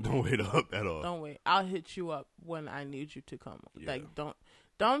 Don't wait up at all. Don't wait. I'll hit you up when I need you to come. Yeah. Like,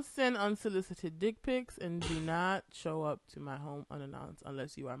 don't send unsolicited dick pics and do not show up to my home unannounced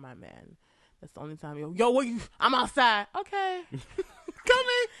unless you are my man. That's the only time yo, what you? I'm outside. Okay,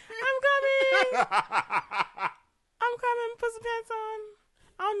 coming. I'm coming. I'm coming. Put some pants on.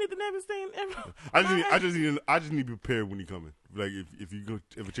 I don't need the neighbors saying. I just need to be prepared when you coming. Like if you go,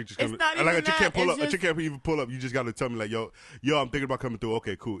 if a chick just coming, like a chick can't pull up. A chick can't even pull up. You just gotta tell me like, yo, I'm thinking about coming through.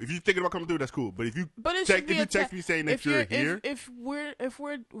 Okay, cool. If you're thinking about coming through, that's cool. But if you text me saying that you're here, if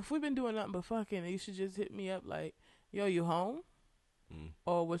we've been doing nothing but fucking, you should just hit me up like, yo, you home,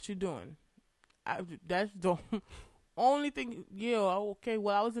 or what you doing? That's the only thing. Yeah, okay.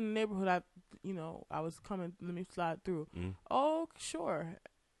 Well, I was in the neighborhood. I was coming. Let me slide through. Oh, sure.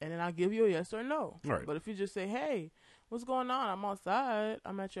 And then I'll give you a yes or no. Right. But if you just say, hey, what's going on? I'm outside.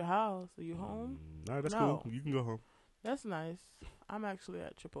 I'm at your house. Are you home? That's cool. You can go home. That's nice. I'm actually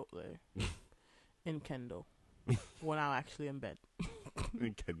at Chipotle in Kendall when I'm actually in bed.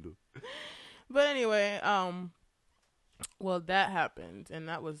 In Kendall. But anyway, well, that happened, and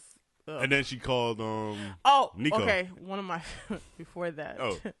that was. And then she called Nico. Okay. One of my before that.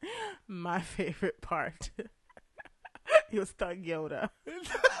 Oh. My favorite part. He was Thug Yoda.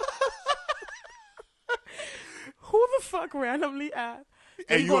 Who the fuck randomly asked?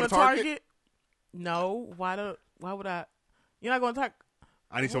 Hey, you going to Target? No. Why would I? You're not going to Target.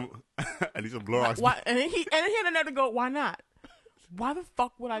 I need some Clorox. Why? And he had another to go. Why not? Why the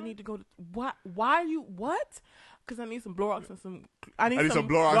fuck would I need to go to? Why are you what? Because I need some Clorox and some. I need some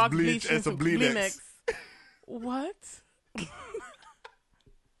Clorox bleach and some Blenex. What?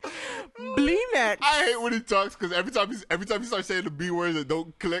 Blenex. I hate when he talks because every time he starts saying the B words that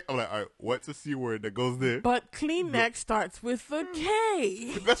don't click, I'm like, all right, what's a C word that goes there? But Kleenex starts with a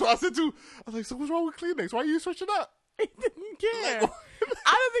K. That's what I said too. I was like, so what's wrong with Kleenex? Why are you switching up? He didn't care.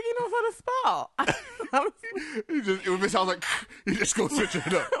 I don't think he knows how to spell. If it sounds like, he just goes switching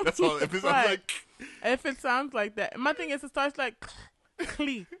it up. That's all. If it sounds like, if it sounds like that, my thing is it starts like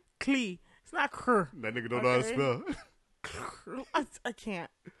Klee. It's not cr. That nigga don't know how to spell. I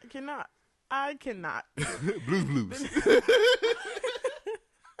can't. I cannot. Blues.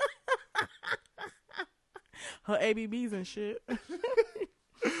 Her ABBs and shit.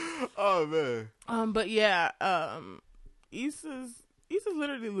 Oh man. But yeah, Issa's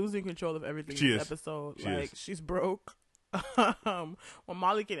literally losing control of everything in this episode. She's broke. When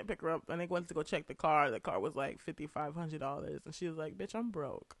Molly came to pick her up, and they went to go check the car was like $5,500, and she was like, "Bitch, I'm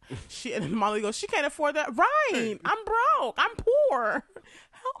broke." And then Molly goes, "She can't afford that." Right? I'm broke. I'm poor.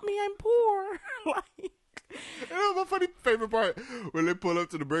 Help me, I'm poor. Like, you know my favorite part when they pull up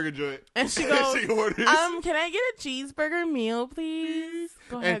to the burger joint and she goes, she orders, "Can I get a cheeseburger meal, please?"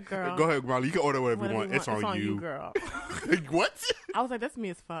 Go ahead, girl. Go ahead, Molly. You can order whatever you want. It's on you, girl. What? I was like, that's me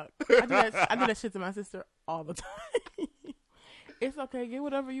as fuck. I do that shit to my sister all the time. It's okay. Get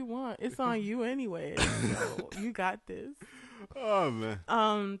whatever you want. It's on you anyway. So you got this. Oh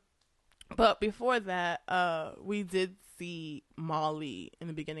man. But before that, we did see Molly in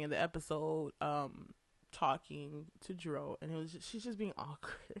the beginning of the episode, talking to Dro, and she's just being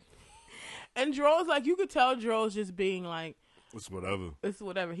awkward. And Dro's like, you could tell Dro's just being like, It's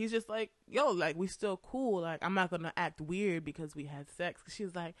whatever. He's just like, yo, like, we still cool. Like, I'm not going to act weird because we had sex. She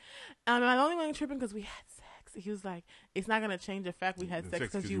was like, I'm only going tripping because we had sex. He was like, it's not going to change the fact we had sex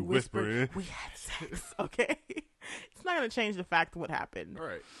because you whispered we had sex, okay? It's not going to change the fact of what happened.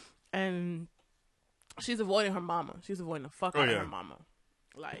 Right. And she's avoiding her mama. She's avoiding the fuck out of her mama.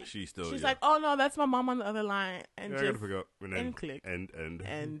 Like, she's like, oh, no, that's my mom on the other line. And just, I gotta pick up. And click.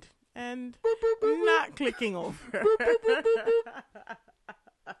 And not clicking over.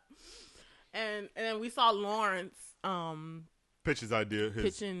 And then we saw Lawrence pitch his idea,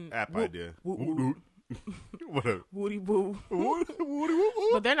 his app idea. Whatever. Woody woo.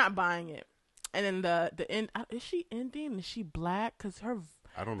 But they're not buying it. And then is she Indian? Is she black? Because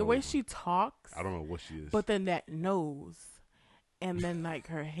I don't know. The way she talks. I don't know what she is. But then that nose. And then like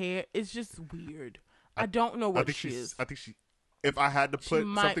her hair. It's just weird. I don't know what she is. I think she. If I had to put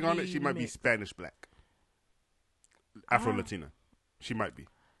something on it, she might be Spanish black. Afro Latina. She might be.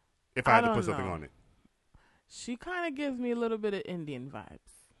 If I had to put something on it. She kind of gives me a little bit of Indian vibes.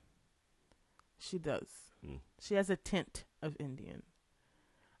 She does. She has a tint of Indian.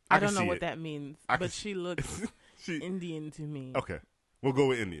 I don't know what that means, but she looks Indian to me. Okay. We'll go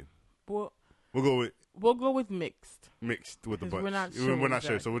with Indian. We'll go with mixed. Mixed with a bunch. We're not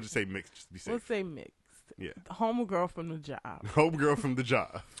sure, so we'll just say mixed just to be safe. We'll say mixed. Yeah. Homegirl from the job. Homegirl from the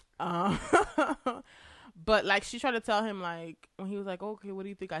job. But like she tried to tell him, like, when he was like, okay, what do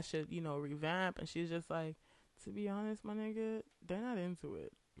you think I should, revamp? And she's just like, to be honest, my nigga, they're not into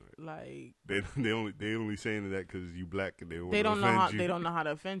it. Like they only saying that because you black and they don't know how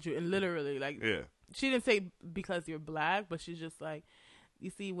to offend you. And literally, like, she didn't say because you're black, but she's just like, You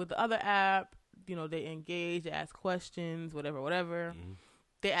see, with the other app, you know, they engage, they ask questions, whatever. Mm-hmm.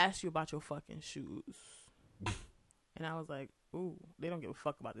 They ask you about your fucking shoes. And I was like, ooh, they don't give a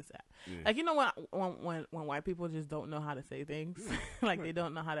fuck about this app. Yeah. Like, you know, when white people just don't know how to say things, like they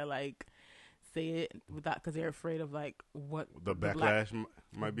don't know how to like say it without, because they're afraid of like what the backlash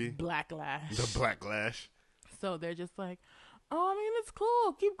might be. Blacklash. The blacklash. So they're just like, oh, I mean, it's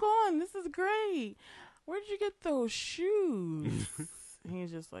cool. Keep going. This is great. Where did you get those shoes? He's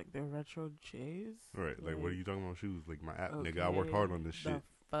just like, they're retro J's. Right. Like, what are you talking about shoes? Like, my app, okay, nigga, I worked hard on this shit.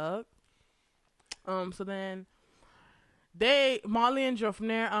 Fuck. So then Molly and Joe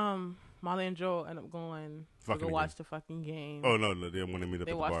end up going to go watch the fucking game. Oh, no, they want to meet up at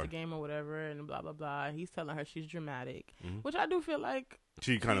the bar. They watch the game or whatever and blah, blah, blah. He's telling her she's dramatic, which I do feel like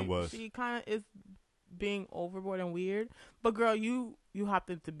she kind of was. She kind of is being overboard and weird. But, girl, you hopped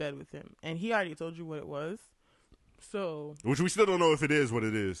into bed with him, and he already told you what it was. So, which we still don't know if it is what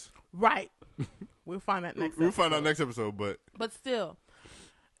it is. Right. We'll find that next episode. We'll find out next episode, but still,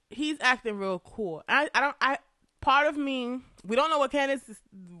 he's acting real cool. Part of me, we don't know what Candace is,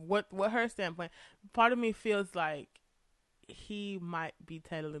 what her standpoint. Part of me feels like he might be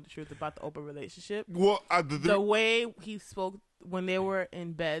telling the truth about the open relationship. Well, the way he spoke when they were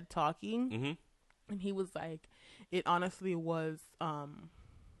in bed talking, and he was like, it honestly was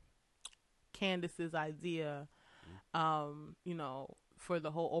Candace's idea, you know, for the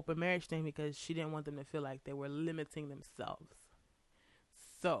whole open marriage thing, because she didn't want them to feel like they were limiting themselves.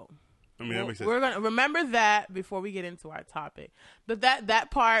 So, I mean, that makes sense. We're gonna remember that before we get into our topic. But that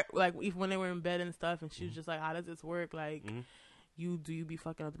part, like, when they were in bed and stuff, and she was just like, "How does this work? Like, you be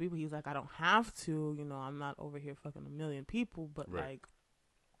fucking other people?" He's like, "I don't have to. You know, I'm not over here fucking a million people, but like,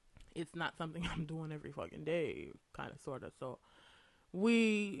 it's not something I'm doing every fucking day, kind of, sort of." So,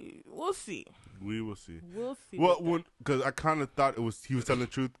 we'll see. We will see. We'll see. Well, because I kind of thought he was telling the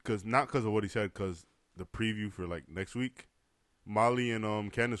truth, not because of what he said, because the preview for like next week, Molly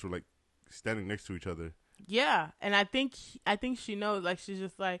and Candace were like standing next to each other. Yeah, and I think she knows. Like, she's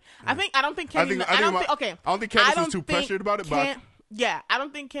just like, I don't think Candace was too pressured about it. I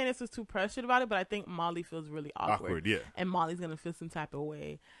don't think Candace was too pressured about it, but I think Molly feels really awkward. Yeah, and Molly's gonna feel some type of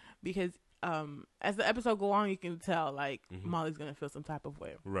way because as the episode go on, you can tell like Molly's gonna feel some type of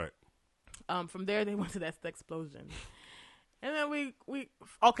way. Right. From there they went to that explosion. And then we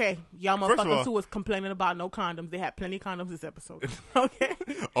y'all motherfuckers who was complaining about no condoms, they had plenty of condoms this episode. Okay.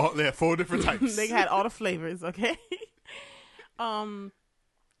 They had 4 different types. They had all the flavors, okay?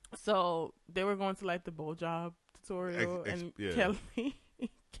 So they were going to like the blowjob tutorial, and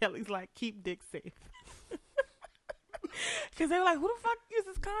Kelly's like, keep dick safe. Because they were like, who the fuck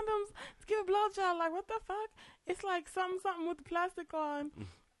uses condoms to give a blowjob? Like, what the fuck? It's like something with the plastic on.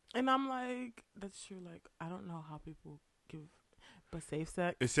 And I'm like, that's true. Like, I don't know how people give, but safe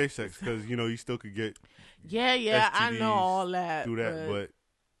sex. It's safe sex because, you know, you still could get STDs, I know all that. Do that, but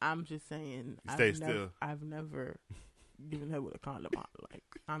I'm just saying, I've never given her with a condom on. Like,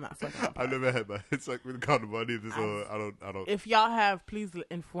 I'm not fucking. I've never had my sex with a condom on either, so I don't. If y'all have, please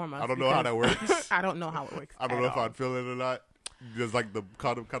inform us. I don't know how that works. I don't know how it works. I don't know if I'd feel it or not. Just like the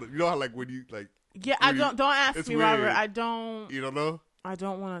condom. You know how like when you like. Yeah, I don't ask me, weird. Robert. I don't. You don't know? I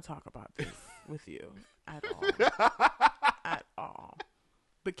don't want to talk about this with you at all. At all.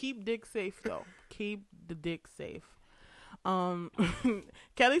 But keep dick safe though. Keep the dick safe.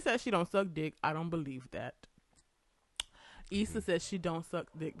 Kelly says she don't suck dick. I don't believe that. Issa says she don't suck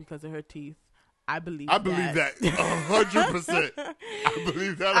dick because of her teeth. I believe that 100%. I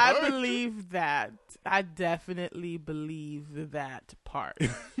believe that. I believe that. I definitely believe that part.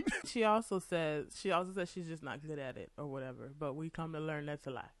 She also says she's just not good at it or whatever. But we come to learn that's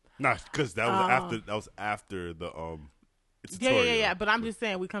a lie. Nah, because that was after the tutorial. Yeah. But I'm just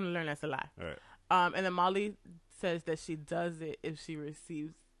saying we come to learn that's a lie. All right. And then Molly says that she does it if she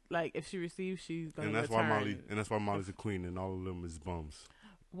receives. Like, if she receives, she's gonna return. And that's why Molly's a queen, and all of them is bums.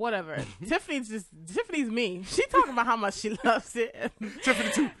 Whatever. Tiffany's me. She talking about how much she loves it.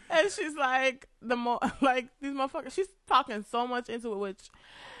 Tiffany too. And she's like, these motherfuckers. She's talking so much into it, which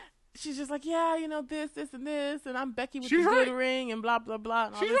she's just like, yeah, you know, this, and this, and I'm Becky with the good ring and blah blah blah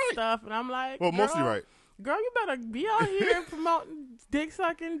and all this stuff, and I'm like, well, mostly right. Girl, you better be out here promoting dick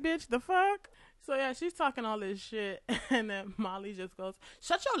sucking, bitch. The fuck. So, yeah, she's talking all this shit, and then Molly just goes,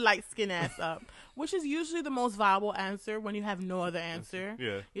 shut your light-skinned ass up, which is usually the most viable answer when you have no other answer.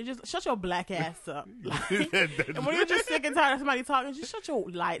 Yeah. You just, shut your black ass up. Like, and when you're just sick and tired of somebody talking, just shut your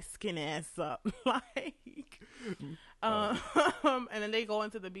light-skinned ass up. And then they go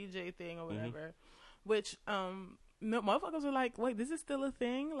into the BJ thing or whatever, which no, motherfuckers are like, wait, this is still a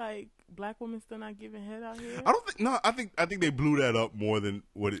thing? Like, black women still not giving head out here? I don't think. No, I think they blew that up more than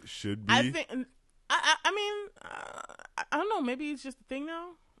what it should be. I think. I mean, I don't know. Maybe it's just a thing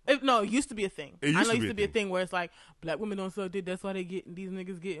now. It used to be a thing. I know it used to be a thing where it's like black women don't suck dick. That's why they get these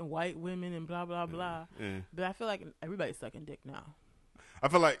niggas getting white women and blah blah blah. Yeah. But I feel like everybody's sucking dick now. I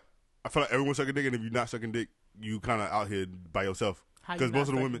feel like everyone's sucking dick, and if you're not sucking dick, you kind of out here by yourself. Because most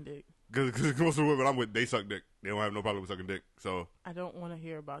of the women, because most of the women I'm with, they suck dick. They don't have no problem with sucking dick. So I don't want to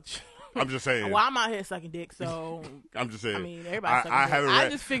hear about you. I'm just saying. Well, I'm out here sucking dick, so I'm just saying. I mean, everybody's sucking dick. I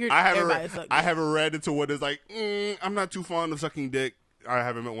just figured everybody sucking dick. I haven't read into what is like. I'm not too fond of sucking dick. I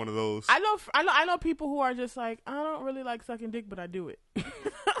haven't met one of those. I know people who are just like, I don't really like sucking dick, but I do it.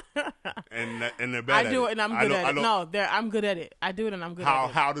 and they're bad. I do it, and I'm good at it. No, I'm good at it. I do it, and I'm good at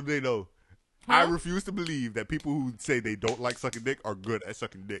it. How do they know? Huh? I refuse to believe that people who say they don't like sucking dick are good at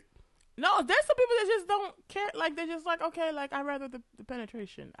sucking dick. No, there's some people that just don't care. Like, they're just like, okay, like, I'd rather the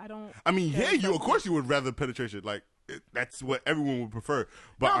penetration. I don't. I mean, yeah, of course you would rather penetration. Like, that's what everyone would prefer.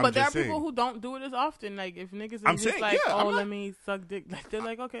 But no, but there are people who don't do it as often. Like, if niggas are just like, let me suck dick. Like, they're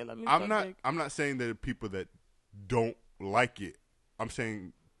like, okay, let me suck dick. I'm not saying that people that don't like it. I'm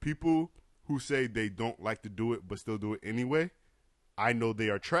saying people who say they don't like to do it but still do it anyway. I know they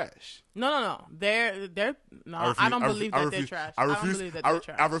are trash. No. They're no. I don't believe that they're trash. I don't believe that they're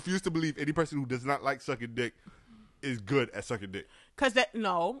trash. I refuse to believe any person who does not like sucking dick is good at sucking dick. Cause they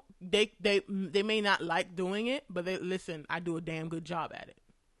may not like doing it, but listen. I do a damn good job at it.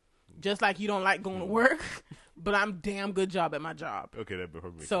 Just like you don't like going to work, but I'm damn good job at my job. Okay, that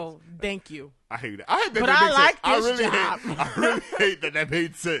makes sense. Thank you. I hate that. I like this job. I really hate that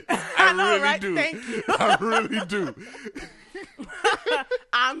made sense. I know, really right? Do. Thank you. I really do.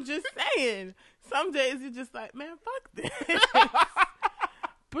 I'm just saying. Some days you're just like, man, fuck this.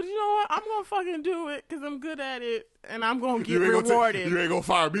 But you know what? I'm going to fucking do it because I'm good at it and I'm going to get rewarded. You ain't going to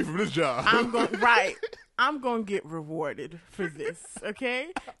fire me from this job. I'm going to get rewarded for this, okay?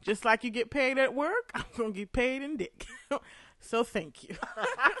 Just like you get paid at work, I'm going to get paid in dick. So thank you.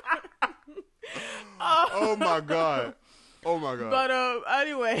 Oh my God. But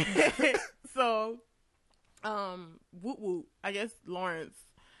anyway, so woot woot. I guess Lawrence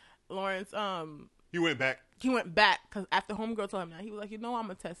he went back because after homegirl told him that, he was like, I'm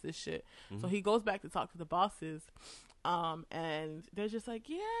gonna test this shit. Mm-hmm. So he goes back to talk to the bosses, and they're just like,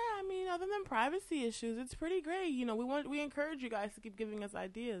 yeah, I mean, other than privacy issues, it's pretty great. We encourage you guys to keep giving us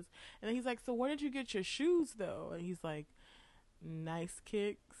ideas. And then he's like, so where did you get your shoes though? And he's like, Nice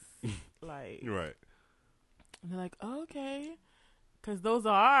Kicks. Like, right. And they're like, okay, because those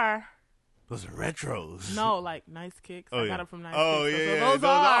are retros. No, like Nice Kicks. I got them from Nice Kicks. Oh, yeah. So those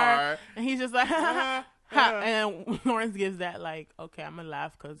are. And he's just like, and Lawrence gives that like, okay, I'm going to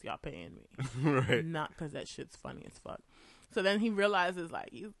laugh because y'all paying me. Right. Not because that shit's funny as fuck. So then he realizes,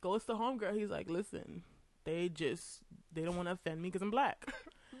 like, he goes to homegirl. He's like, listen, they don't want to offend me because I'm black.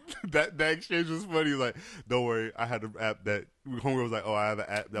 that exchange was funny. Like, don't worry, I had an app that homegirl was like, I have an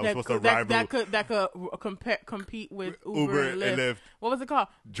app that was supposed to rival that could compete with Uber and Lyft. What was it called?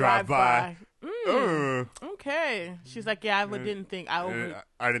 Drive by. Okay. She's like, yeah, I didn't think I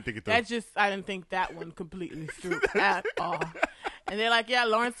didn't think it through. I didn't think that one completely through at all. And they're like, yeah,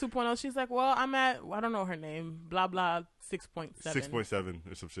 Lawrence 2.0. She's like, well, I'm at, I don't know her name, blah, blah, 6.7.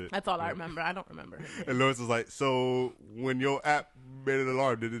 6.7 or some shit. That's all I remember. I don't remember her name. And Lawrence was like, so when your app made an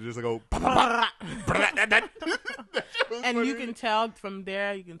alarm, did it just go... And you can tell from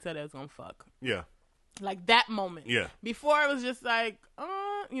there, you can tell that it was going to fuck. Yeah. Like that moment. Yeah. Before it was just like,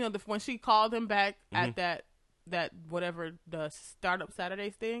 when she called him back at that whatever, the Startup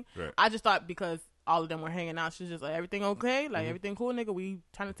Saturdays thing, right. I just thought because all of them were hanging out, she's just like, everything okay? Like, everything cool, nigga? We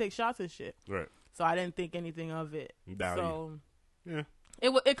trying to take shots and shit. Right. So I didn't think anything of it. So, yeah.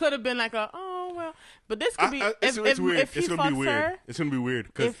 It could have been like but this could be, it's weird. If he fucks her. It's going to be weird.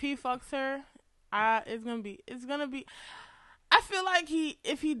 If he fucks her, it's going to be, I feel like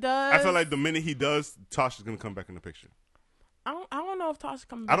if he does. I feel like the minute he does, Tasha's going to come back in the picture. I don't know if Tasha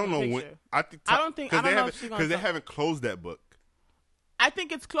comes back in the picture. I don't know when. Because they haven't closed that book. I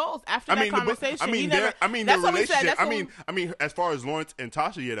think it's closed after that conversation. Their relationship. I mean, as far as Lawrence and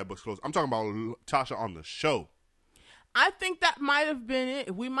Tasha, yeah, that book's closed. I'm talking about Tasha on the show. I think that might have been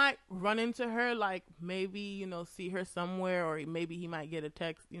it. We might run into her, like maybe see her somewhere, or maybe he might get a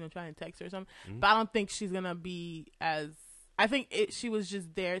text, try and text her or something. Mm-hmm. But I don't think she's gonna be as. I think she was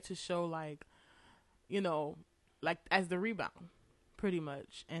just there to show, like, like as the rebound, pretty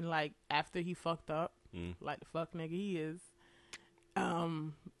much. And like after he fucked up, like the fuck nigga he is.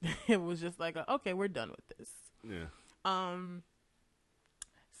 It was just like, okay, we're done with this. Yeah.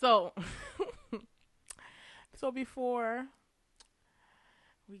 So So before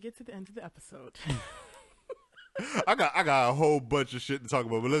we get to the end of the episode, I got a whole bunch of shit to talk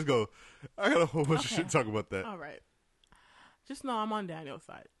about, but let's go. I got a whole bunch of shit to talk about that. All right. Just know I'm on Daniel's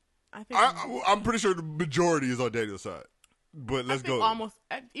side. I think I'm pretty sure the majority is on Daniel's side. But let's go. Almost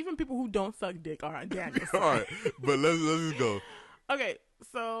even people who don't suck dick are on Daniel's side. All right, but let's just go. Okay,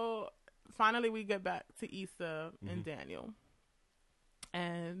 so finally we get back to Issa and Daniel.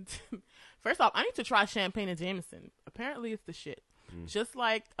 And first off, I need to try champagne and Jameson. Apparently, it's the shit. Just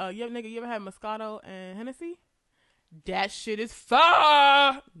like you ever had Moscato and Hennessy? That shit is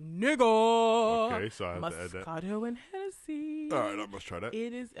fire, nigga. Okay, so I have to add that. Moscato and Hennessy. All right, I must try that.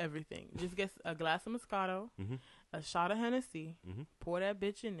 It is everything. Just get a glass of Moscato, a shot of Hennessy, pour that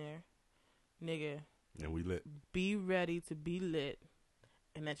bitch in there, nigga. And we lit. Be ready to be lit,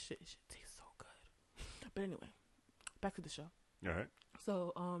 and that shit tastes so good. But anyway, back to the show. All right.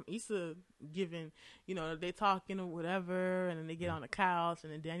 So, Issa giving, they talking or whatever, and then they get on the couch,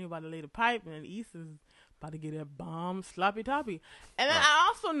 and then Daniel about to lay the pipe, and then Issa's about to get that bomb sloppy toppy. And then I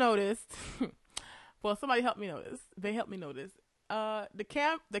also noticed, well, somebody helped me notice. They helped me notice.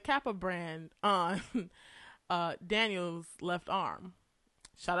 The Kappa brand on Daniel's left arm.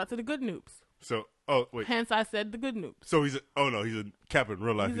 Shout out to the Good Noobs. So, wait. Hence, I said the Good Noobs. So he's a Kappa in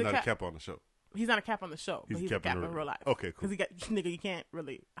real life. He's not a Kappa on the show. He's not a Kappa on the show, but he's a Kappa in real life. Okay, cool. Because you can't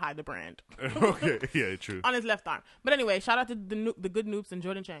really hide the brand. Okay, yeah, true. On his left arm. But anyway, shout out to the Good Noobs and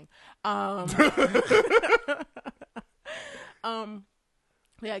Jordan Chang. Yeah,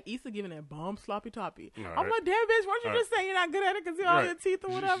 Issa giving that bomb sloppy toppy. Right. I'm like, damn bitch, why don't you just say you're not good at it because you don't have your teeth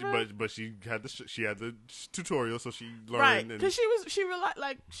or whatever? But she had the tutorial, so she learned. Right, because she realized,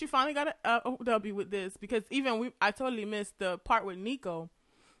 like, she finally got a OW with this, because even I totally missed the part with Nico,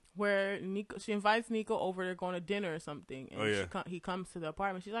 where she invites Nico over, they're going to dinner or something, and he comes to the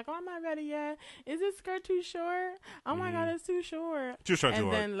apartment. She's like, "Oh, I'm not ready yet. Is this skirt too short? Oh my god, it's too short." She was trying too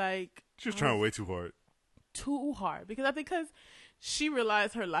hard. And then she was trying way too hard. Because she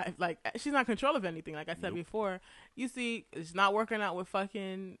realized her life, like, she's not in control of anything. Like I said before, you see, it's not working out with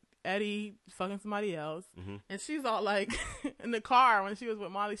fucking Eddie, fucking somebody else, and she's all like, in the car when she was with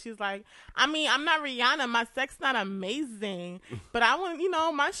Molly, she's like, I mean, I'm not Rihanna, my sex not amazing, but I want,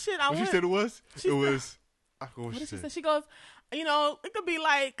 my shit. What she said it was? What did she say? She goes, it could be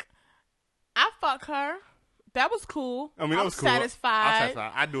like, I fuck her. That was cool. I mean, that was cool. I'm satisfied.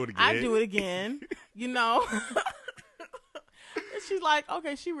 I'd do it again. I'd do it again. And she's like,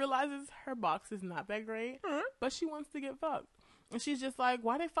 okay, she realizes her box is not that great, but she wants to get fucked. And she's just like,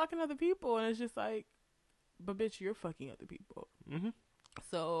 why they fucking other people? And it's just like, but bitch, you're fucking other people.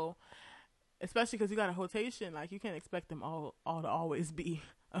 So, especially because you got a rotation, like, you can't expect them all to always be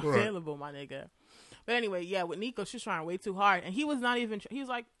available, my nigga. But anyway, yeah, with Nico, she's trying way too hard. And he was not even, he was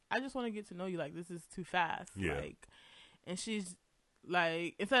like, I just want to get to know you. Like, this is too fast. Yeah. Like, and she's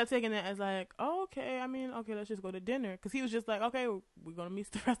like, instead of taking it as like, oh, okay, I mean, okay, let's just go to dinner. Because he was just like, okay, we're going to meet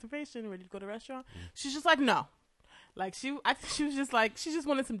the reservation, ready to go to the restaurant. She's just like, no. Like, she was just like, she just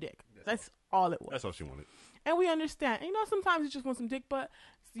wanted some dick. That's all it was. That's all she wanted. And we understand. And, sometimes you just want some dick, but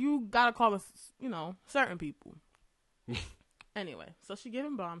you got to call us, certain people. Anyway, so she gave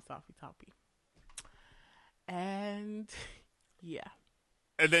him bomb Sophie Toppy. And, yeah.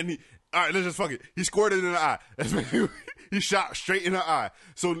 And then all right, let's just fuck it. He squirted in the eye. He shot straight in her eye.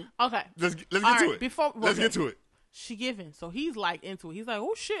 So, okay, let's get to it. Let's get to it. She giving. So he's like into it. He's like,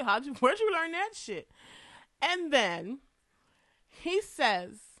 oh shit, where'd you learn that shit? And then he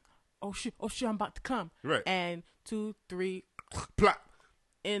says, oh shit, I'm about to come. Right. And 2, 3, plop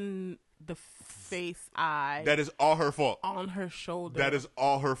in the face, eye. That is all her fault. On her shoulder. That is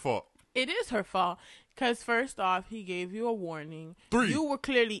all her fault. It is her fault. Because first off, he gave you a warning. 3. You were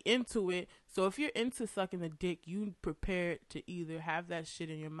clearly into it. So if you're into sucking the dick, you prepared to either have that shit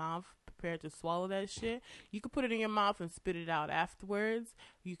in your mouth, prepared to swallow that shit. You could put it in your mouth and spit it out afterwards.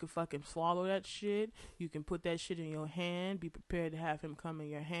 You could fucking swallow that shit. You can put that shit in your hand. Be prepared to have him come in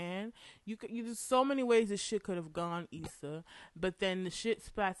your hand. There's so many ways this shit could have gone, Issa. But then the shit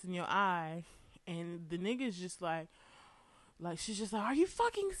splats in your eye, and the nigga's just like, she's just like, are you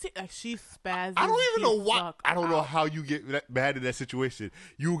fucking sick? Like, she's spazzing. I don't even know what. I don't know how you get that bad in that situation.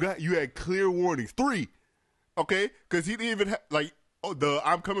 You had clear warnings. 3, okay? Because he didn't even the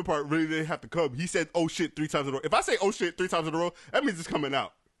I'm coming part really didn't have to come. He said, oh shit, 3 times in a row. If I say oh shit 3 times in a row, that means it's coming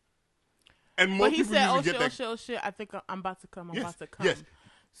out. And most people usually get that. Oh shit, I think I'm about to come. I'm about to come. Yes.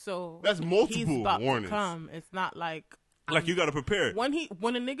 So that's multiple he's about warnings. To come. It's not like you got to prepare. When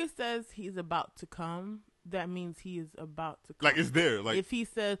a nigga says he's about to come, that means he is about to come. Like, it's there. Like, if he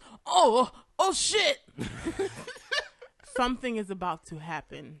says, oh shit, something is about to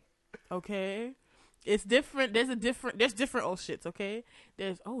happen. Okay? It's different. There's different oh shits, okay?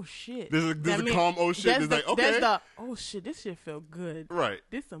 There's oh shit. There's a calm oh shit. There's like, okay. There's the oh shit, this shit feel good. Right.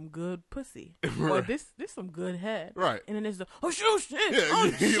 This some good pussy. Right. Or this some good head. Right. And then there's the oh shit. Yeah,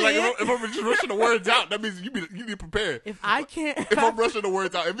 Oh shit. Like if I'm just rushing the words out, that means you need prepared. If I can't If I'm rushing the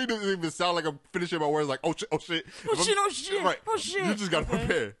words out, if it doesn't even sound like I'm finishing my words like oh shit. Oh shit. Right. Oh shit. You just gotta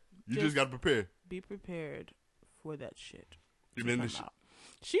prepare. You just gotta prepare. Be prepared for that shit. And then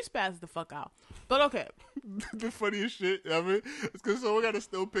she spazzed the fuck out. But okay. The funniest shit ever. It's because someone got a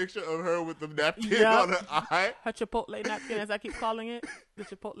still picture of her with the napkin on her eye. Her Chipotle napkin, as I keep calling it. The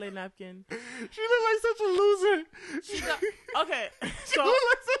Chipotle napkin. She looked like such a loser. Okay. She looked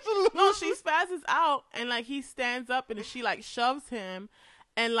like such a loser. No, she spazzes out and like he stands up and she like shoves him.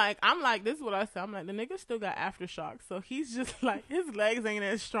 And like I'm like, this is what I said. I'm like, the nigga still got aftershock, so he's just like his legs ain't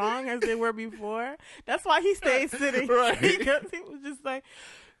as strong as they were before. That's why he stayed sitting, right? Because he was just like,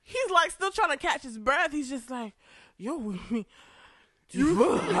 he's like still trying to catch his breath. He's just like, yo, you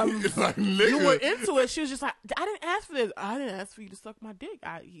were into it. She was just like, I didn't ask for this. I didn't ask for you to suck my dick.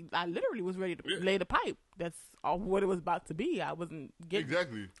 I literally was ready to lay the pipe. That's all what it was about to be. I wasn't getting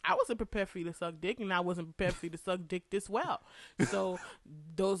exactly. I wasn't prepared for you to suck dick, and I wasn't prepared for you to suck dick this well. So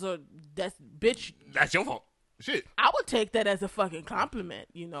that's bitch. That's your fault. Shit. I would take that as a fucking compliment,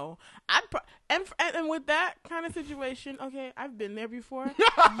 you know. And with that kind of situation, okay, I've been there before.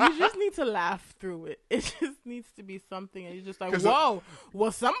 You just need to laugh through it. It just needs to be something, and you're just like, whoa,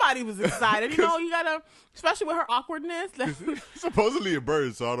 well, somebody was excited. You know, you gotta, especially with her awkwardness. Supposedly a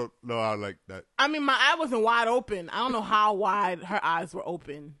bird, so I don't know how I like that. I mean, my eye wasn't wide open. I don't know how wide her eyes were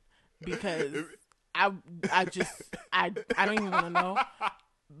open because I don't even want to know,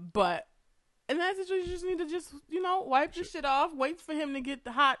 but. In that situation, you just need to just, you know, wipe your shit off. Wait for him to get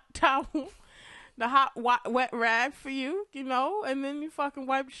the hot towel, the hot wet rag for you, you know, and then you fucking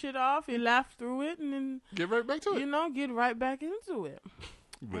wipe shit off. You laugh through it, and then get right back to it. You know, get right back into it.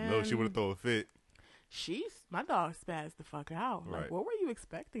 But no, she would have thrown a fit. My dog spazzed the fuck out. Like, right. What were you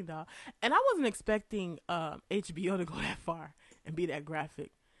expecting, dog? And I wasn't expecting HBO to go that far and be that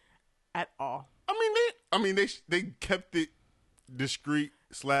graphic at all. I mean, they kept it discreet.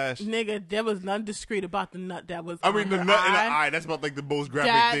 Nigga, there was nothing discreet about the nut that was. I mean, the nut in the eye. That's about like the most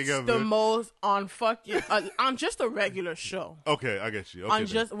graphic thing ever. That's the most on fucking on just a regular show. Okay, I get you. Okay, on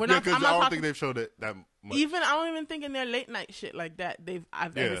just we're not. Because I don't think they've showed it that much. Even I don't even think in their late night shit like that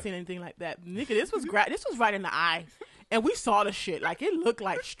I've ever seen anything like that. Nigga, this was right in the eye, and we saw the shit. Like it looked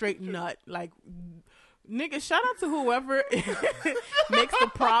like straight nut. Like. Nigga, shout out to whoever makes the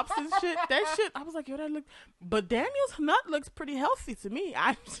props and shit. That shit, I was like, yo, that look. But Daniel's nut looks pretty healthy to me.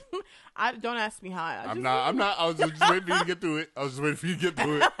 I don't ask me how. I'm not. I was just waiting for you to get through it. He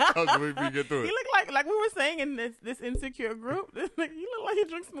looked like we were saying in this insecure group. He looked like he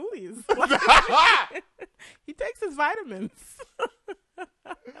drinks smoothies. He takes his vitamins.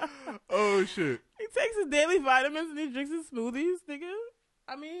 Oh shit. He takes his daily vitamins and he drinks his smoothies, nigga.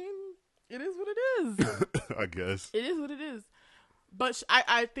 I mean. It is what it is. I guess. It is what it is. But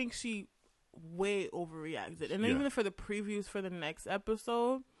I think she way overreacted. And even for the previews for the next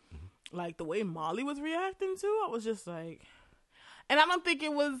episode, like the way Molly was reacting to, I was just like... And I don't think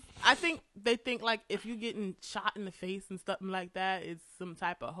it was... I think they think like if you getting shot in the face and something like that, it's some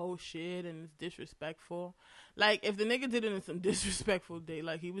type of whole shit and it's disrespectful. Like if the nigga did it in some disrespectful day,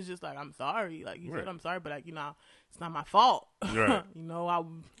 like he was just like, I'm sorry. Like he said, I'm sorry, but like, you know, it's not my fault. Right. You know,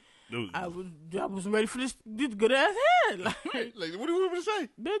 I wasn't ready for this good ass head. Like, what do you want me to say?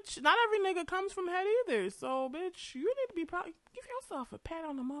 Bitch, not every nigga comes from head either. So, bitch, you need to be proud. Give yourself a pat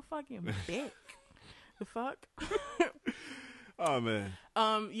on the motherfucking back. The fuck? Oh man.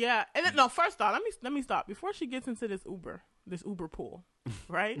 Yeah. And then, no, first off, let me stop before she gets into this Uber pool,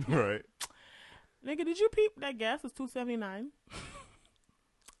 right? Right. Nigga, did you peep that gas was $2.79?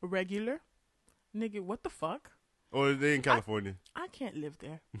 Regular. Nigga, what the fuck? Oh, they in California. I can't live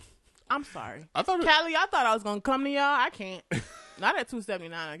there. I'm sorry. Cali, I thought I was gonna come to y'all. I can't. Not at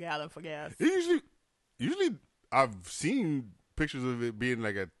 $2.79 a gallon for gas. Usually, I've seen pictures of it being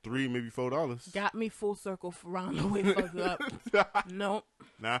like at $3, maybe $4. Got me full circle around the way fucked up. Nope.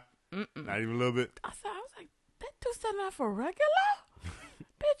 Nah. Not even a little bit. I was like, that $2.79 for regular?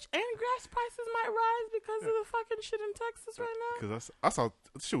 Bitch, and gas prices might rise because of the fucking shit in Texas right now. Because I saw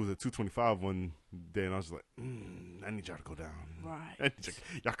shit was at $2.25 one day, and I was like, I need y'all to go down. Right.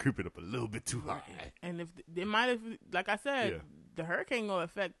 Y'all creeping up a little bit too high. And if they might have, like I said, the hurricane gonna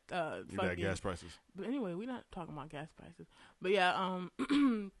affect fucking gas prices. But anyway, we're not talking about gas prices. But yeah,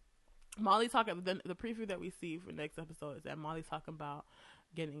 Molly talking the preview that we see for next episode is that Molly's talking about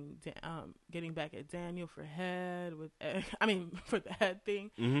getting back at Daniel for head for the head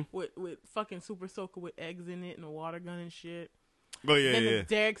thing with fucking super soaker with eggs in it and a water gun and shit. Oh yeah, then yeah.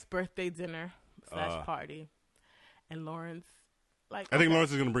 Derek's birthday dinner / party, and Lawrence. I think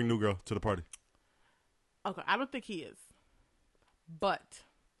Lawrence is gonna bring New Girl to the party. Okay, I don't think he is, but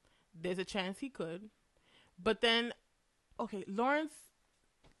there's a chance he could. But then, okay, Lawrence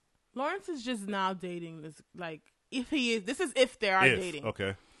is just now dating this, if he is, this is if they are dating.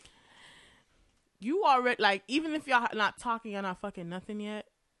 Okay. You already, even if y'all not talking, you're not fucking nothing yet,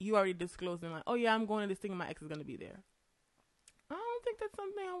 you already disclosing, oh yeah, I'm going to this thing and my ex is going to be there. I don't think that's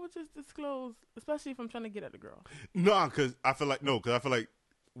something I would just disclose, especially if I'm trying to get at a girl. No, because I feel like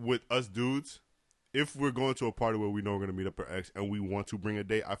with us dudes, if we're going to a party where we know we're going to meet up our ex and we want to bring a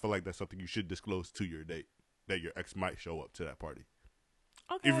date, I feel like that's something you should disclose to your date, that your ex might show up to that party.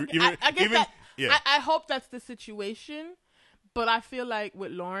 Okay, I get that. Yeah. I hope that's the situation, but I feel like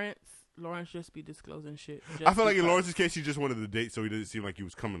with Lawrence just be disclosing shit. I feel like in Lawrence's case, he just wanted the date, so he didn't seem like he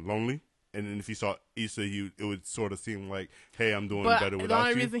was coming lonely. And then if he saw Issa, it would sort of seem like, hey, I'm doing better without you. The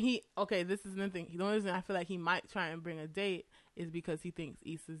only reason this is the thing. The only reason I feel like he might try and bring a date is because he thinks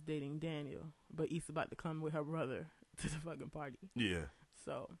Issa's dating Daniel, but Issa about to come with her brother to the fucking party. Yeah.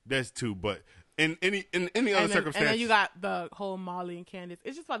 So that's two, but in any other circumstance, and then you got the whole Molly and Candace.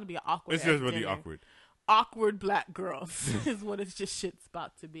 It's just about to be an awkward. It's just really awkward black girls is what it's just shit's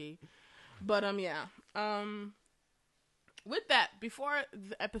about to be. But with that, before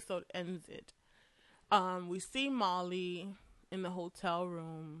the episode ends, we see Molly in the hotel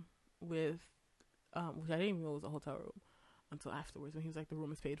room with, which I didn't even know was a hotel room until afterwards when he was like, the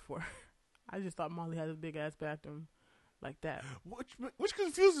room is paid for. I just thought Molly had a big ass bathroom. Like that. Which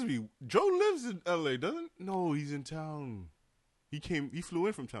confuses me. Joe lives in LA, doesn't? No, he's in town. He flew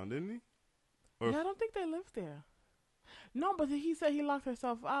in from town, didn't he? Yeah, I don't think they live there. No, but he said he locked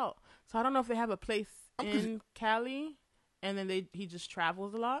himself out. So I don't know if they have a place in Cali and then he just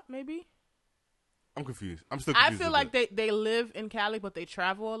travels a lot, maybe. I'm confused. I'm still confused. I feel like they live in Cali, but they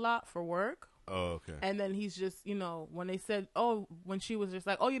travel a lot for work. Oh, okay. And then he's just, when they said, when she was just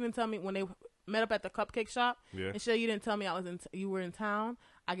like, you didn't tell me when they met up at the cupcake shop. Yeah. And you didn't tell me you were in town.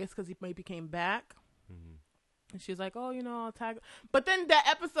 I guess because he maybe came back. Mm-hmm. And she was like, I'll tag. But then that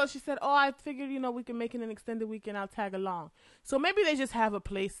episode, she said, I figured, we can make it an extended weekend. I'll tag along. So maybe they just have a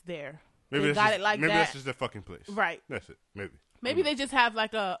place there. Maybe maybe that's just their fucking place. Right. That's it. Maybe they just have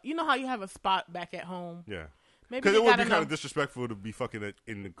how you have a spot back at home. Yeah. Because it would be kind of disrespectful to be fucking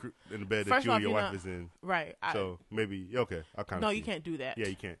in the bed that you and your wife is in. Right. So maybe, okay. No, you can't do that. Yeah,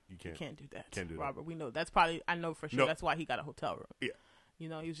 you can't. You can't do that. Can't do that. Robert, we know. That's probably, I know for sure. That's why he got a hotel room. Yeah. He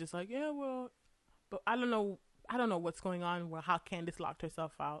was just like, yeah, well, but I don't know what's going on, how Candace locked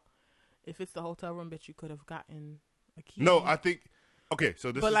herself out. If it's the hotel room, bet you could have gotten a key. No, I think, okay,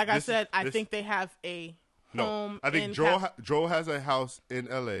 so this But like I said, I think they have a home. I think Joel has a house in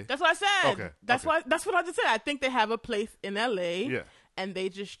LA. That's what I said. Okay. That's what I just said. I think they have a place in LA. Yeah. And they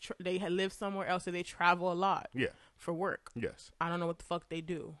just they live somewhere else, and they travel a lot. Yeah. For work. Yes. I don't know what the fuck they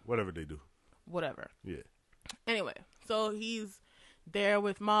do. Whatever they do. Whatever. Yeah. Anyway, so he's there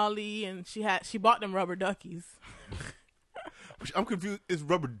with Molly, and she bought them rubber duckies. I'm confused. Isn't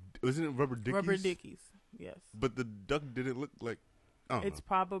it rubber dickies? Rubber dickies. Yes. But the duck didn't look like. It's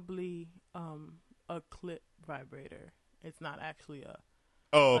probably a clip vibrator. It's not actually a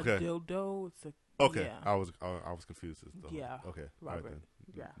dildo. It's a okay. Yeah. I was confused. Yeah. Okay. Robert. Right,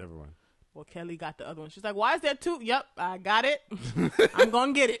 yeah. Never mind. Well, Kelly got the other one. She's like, "Why is there two?" Yep, I got it. I'm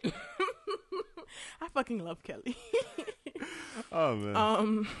gonna get it. I fucking love Kelly. Oh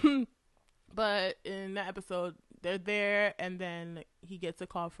man. But in that episode, they're there, and then he gets a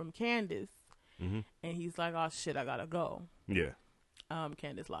call from Candace, and he's like, "Oh shit, I gotta go." Yeah.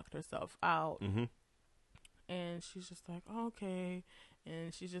 Candace locked herself out, and she's just like, "Okay,"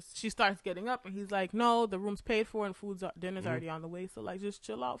 and she starts getting up, and he's like, "No, the room's paid for, and dinner's already on the way, so like just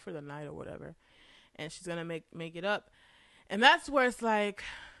chill out for the night or whatever," and she's gonna make it up, and that's where it's like,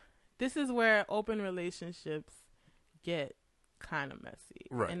 this is where open relationships get kind of messy,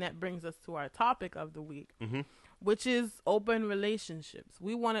 right? And that brings us to our topic of the week, which is open relationships.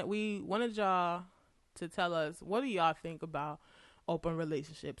 We wanted y'all to tell us, what do y'all think about open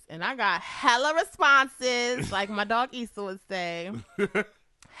relationships? And I got hella responses, like my dog Issa would say.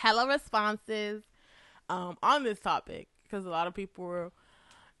 Hella responses on this topic, because a lot of people were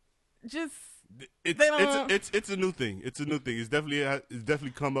just it's a new thing. It's a new thing. It's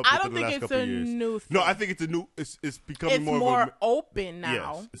definitely come up. I don't think it's a new thing. No, I think it's becoming more open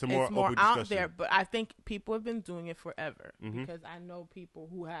now. Yes, it's more open out discussion there. But I think people have been doing it forever, because I know people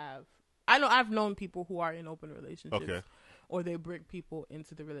who have I know I've known people who are in open relationships. Okay. Or they bring people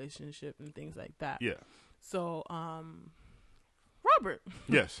into the relationship and things like that. Yeah. So, Robert.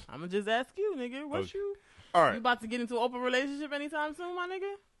 Yes. I'm gonna just ask you, nigga. What you? All right. You about to get into an open relationship anytime soon, my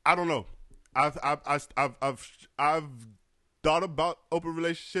nigga? I don't know. I've thought about open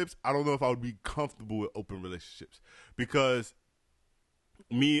relationships. I don't know if I would be comfortable with open relationships because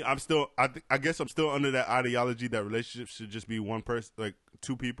I guess I'm still under that ideology that relationships should just be one person, like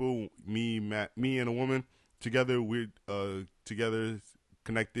two people, me and a woman together. We're together,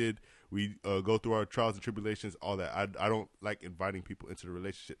 connected. We go through our trials and tribulations, all that. I don't like inviting people into the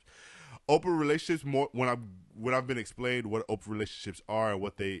relationships. Open relationships, more when I've been explained what open relationships are and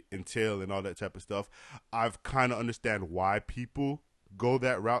what they entail and all that type of stuff, I've kind of understand why people go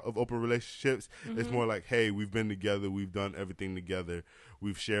that route of open relationships. Mm-hmm. It's more like, hey, we've been together, we've done everything together,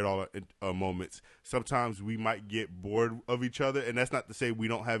 we've shared all our moments. Sometimes we might get bored of each other, and that's not to say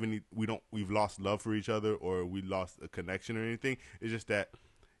we've lost love for each other or we lost a connection or anything. It's just that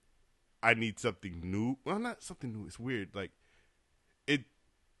I need something new. Well, not something new. It's weird. Like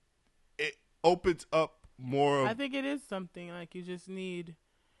it opens up more. I think it is something like you just need.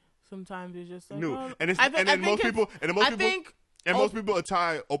 Sometimes it's just like, new, oh, and most people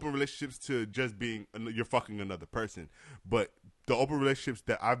tie open relationships to just being you're fucking another person, but the open relationships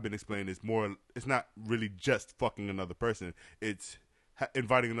that I've been explaining is more. It's not really just fucking another person. It's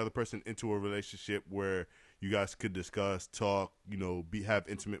inviting another person into a relationship where you guys could discuss, talk, have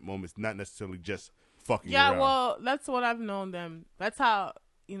intimate moments, not necessarily just fucking around. Well, that's what I've known them. That's how,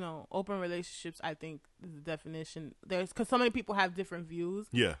 open relationships, I think, is the definition. Because so many people have different views.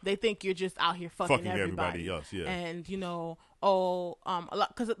 Yeah. They think you're just out here fucking everybody else, yeah. And, a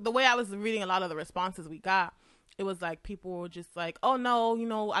lot, because the way I was reading a lot of the responses we got, it was like people were just like, oh,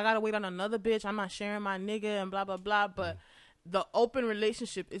 no, I got to wait on another bitch. I'm not sharing my nigga and blah, blah, blah. But the open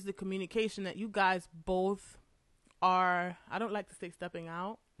relationship is the communication that you guys both are, I don't like to say stepping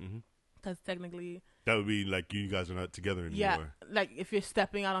out, because technically that would be like you guys are not together anymore. Yeah, like if you're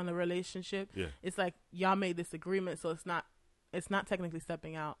stepping out on the relationship, it's like y'all made this agreement, so it's not technically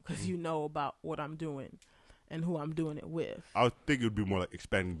stepping out because you know about what I'm doing and who I'm doing it with. I would think it would be more like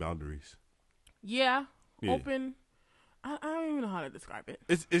expanding boundaries. Yeah. Open. I don't even know how to describe it.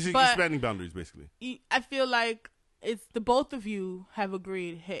 It's expanding boundaries, basically. I feel like it's the both of you have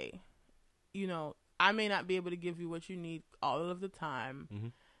agreed, hey, I may not be able to give you what you need all of the time. Mm-hmm.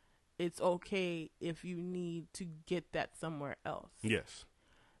 It's okay if you need to get that somewhere else. Yes.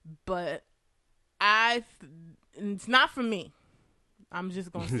 But it's not for me. I'm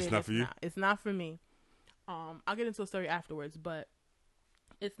just going to say it's not for you? It's not for me. I'll get into a story afterwards, but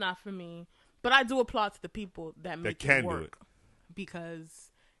it's not for me. But I do applaud to the people that make it work. Do it. Because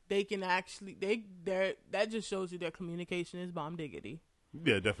they can actually, that just shows you their communication is bomb diggity.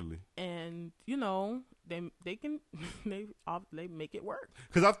 Yeah, definitely. And they can they make it work.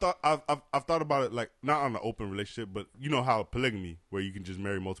 Because I've thought about it, like not on an open relationship, but how polygamy, where you can just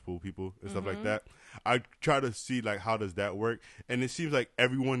marry multiple people and stuff like that. I try to see like how does that work, and it seems like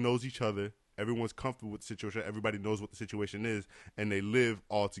everyone knows each other, everyone's comfortable with the situation, everybody knows what the situation is, and they live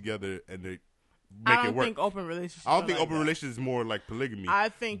all together and they make it work. I don't think open relationships. I don't think open relationships is more like polygamy. I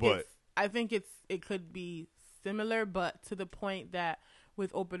think it could be similar, but to the point that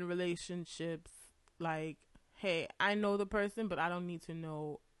with open relationships, like, hey, I know the person, but I don't need to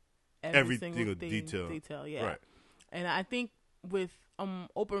know every single detail. Yeah. Right. And I think with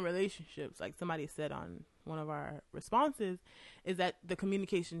open relationships, like somebody said on one of our responses, is that the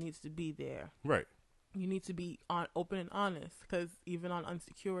communication needs to be there. Right. You need to be open and honest, because even on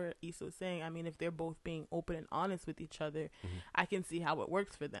Unsecure, Issa was saying, I mean, if they're both being open and honest with each other, I can see how it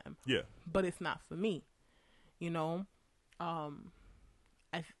works for them. Yeah. But it's not for me.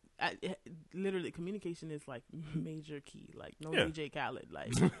 I literally, communication is like major key. Like no DJ Khaled.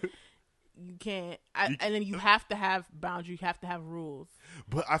 Like you can't. And then you have to have boundaries. You have to have rules.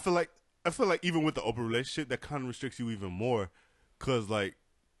 But I feel like even with the open relationship, that kind of restricts you even more, because like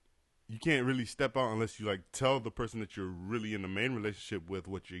you can't really step out unless you like tell the person that you're really in the main relationship with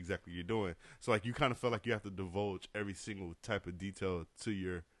what you're doing. So like you kind of feel like you have to divulge every single type of detail to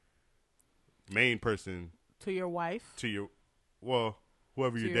your main person, to your wife,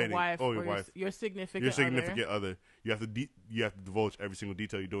 whoever you're dating, your wife, your significant other. You have to divulge every single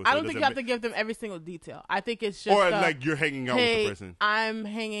detail you're doing. I don't think you have to give them every single detail. I think it's just like you're hanging out with the person. I'm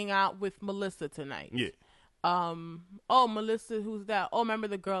hanging out with Melissa tonight. Yeah. Oh, Melissa, who's that? Oh, remember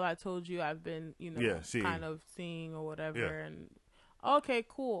the girl I told you I've been, kind of seeing or whatever. Yeah. And okay,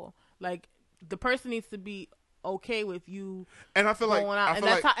 cool. Like the person needs to be okay with you. And I feel like,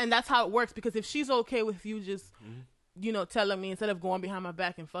 that's how it works. Because if she's okay with you just telling me instead of going behind my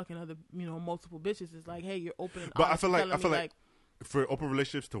back and fucking other, multiple bitches, it's like, hey, you're open and But honest. I feel like for open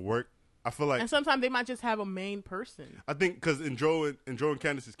relationships to work, I feel like, and sometimes they might just have a main person. I think because in Joe and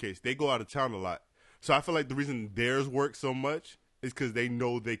Candace's case, they go out of town a lot, so I feel like the reason theirs work so much is because they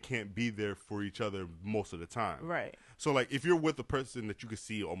know they can't be there for each other most of the time. Right. So like if you're with a person that you can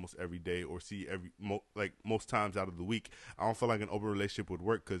see almost every day or see most times out of the week, I don't feel like an open relationship would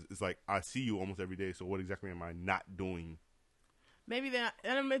work because it's like I see you almost every day. So what exactly am I not doing? Maybe there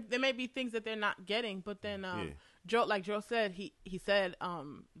may be things that they're not getting, but then Joe said he said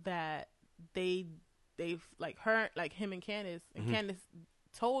that they like him and Candace Candace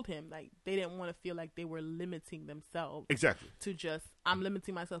told him like they didn't want to feel like they were limiting themselves to just I'm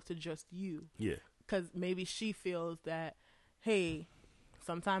limiting myself to just you because maybe she feels that hey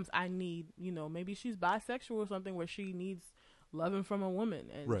sometimes I need maybe she's bisexual or something where she needs loving from a woman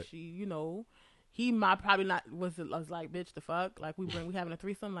and she he might probably not was like bitch the fuck like we having a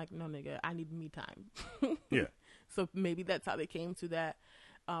threesome like no nigga I need me time so maybe that's how they came to that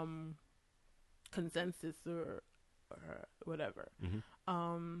consensus or whatever.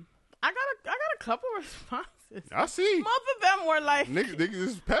 I got a couple responses. I see. Most of them were like niggas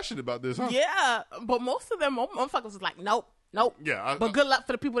is passionate about this, huh? Yeah, but most of them motherfuckers was like nope. Yeah, but good luck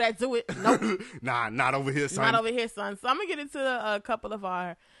for the people that do it. Nope. Nah, not over here, son. Not over here, son. So I'm gonna get into a couple of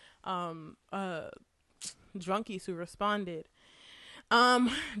our drunkies who responded.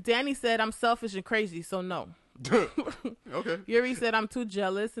 Danny said I'm selfish and crazy, so no. Okay. Yuri said I'm too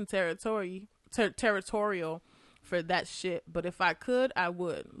jealous and territorial for that shit, but if I could, I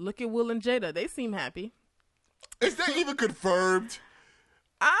would. Look at Will and Jada; they seem happy. Is that even confirmed?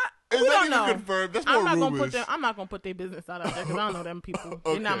 We don't know. Confirmed? That's more rumors. I'm not gonna put their business out there because I don't know them people.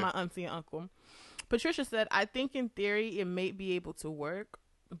 Okay. They're not my auntie and uncle. Patricia said, I think in theory it may be able to work,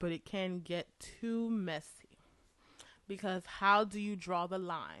 but it can get too messy. Because how do you draw the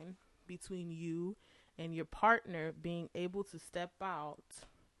line between you and your partner being able to step out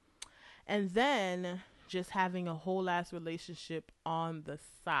and then just having a whole ass relationship on the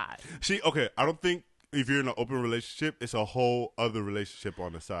side? Okay, I don't think if you're in an open relationship, it's a whole other relationship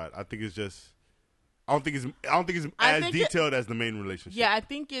on the side. I think it's just I don't think it's as detailed as the main relationship. Yeah, I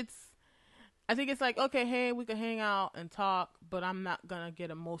think it's like, okay, hey, we can hang out and talk, but I'm not gonna get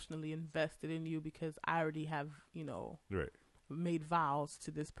emotionally invested in you because I already have, made vows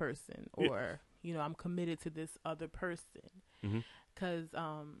to this person, or I'm committed to this other person. Because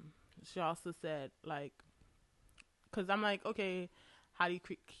she also said like, because I'm like, okay, how do you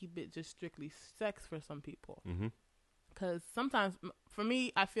keep it just strictly sex for some people? Because sometimes, for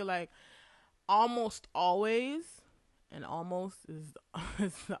me, I feel like almost always. And almost is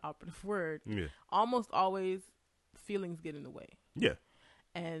the operative word. Yeah. Almost always feelings get in the way. Yeah.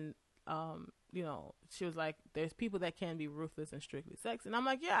 And, she was like, there's people that can be ruthless and strictly sex. And I'm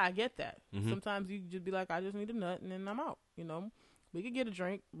like, yeah, I get that. Sometimes you just be like, I just need a nut and then I'm out. We could get a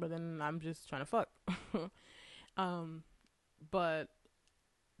drink, but then I'm just trying to fuck. But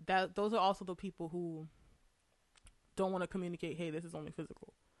those are also the people who don't want to communicate, hey, this is only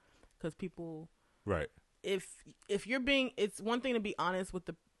physical. Because people... Right. If you're it's one thing to be honest with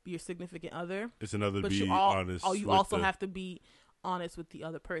your significant other. It's another to be honest. You also have to be honest with the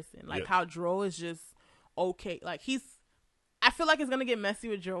other person. Like how Dro is just okay. Like I feel like it's gonna get messy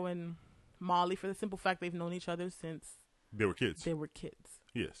with Dro and Molly for the simple fact they've known each other since they were kids.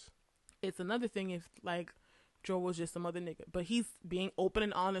 Yes. It's another thing if like Dro was just some other nigga, but he's being open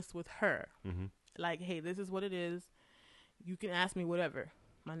and honest with her. Like, hey, this is what it is. You can ask me whatever.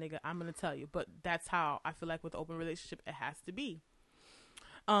 My nigga, I'm gonna tell you, but that's how I feel like with open relationship it has to be.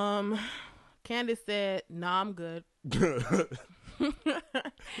 Candace said, "Nah, I'm good."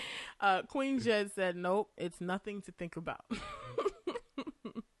 Queen Jed said, "Nope, it's nothing to think about."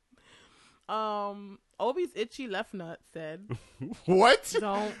 Obi's itchy left nut said, "What?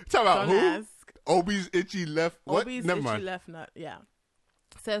 Don't talk about don't who? Ask. Obi's itchy left. What? Obi's Never itchy mind. left nut. Yeah,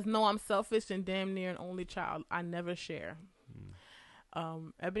 says no. I'm selfish and damn near an only child. I never share."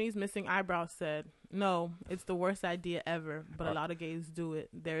 Ebony's missing eyebrow said, no, it's the worst idea ever, but a lot of gays do it.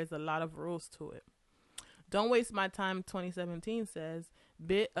 There is a lot of rules to it. Don't waste my time 2017 says,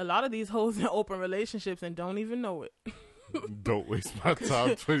 a lot of these hoes in open relationships and don't even know it. Don't waste my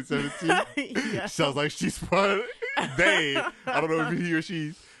time 2017. Yeah. Sounds like she's part of they. I don't know if he or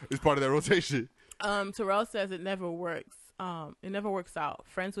she is part of that rotation. Terrell says it never works. It never works out.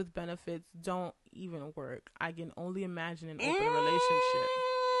 Friends with benefits don't even work. I can only imagine an open relationship.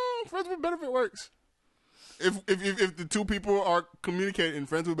 Friends with benefit works. If the two people are communicating,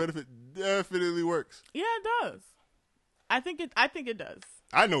 friends with benefit definitely works. Yeah, it does. I think it does.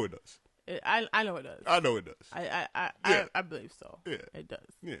 I know it does. I know it does. I know it does. I believe so. Yeah. It does.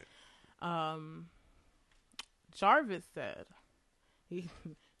 Yeah. Jarvis said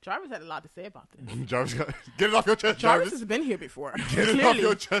Jarvis had a lot to say about this. Jarvis, get it off your chest, Jarvis has been here before. Get it off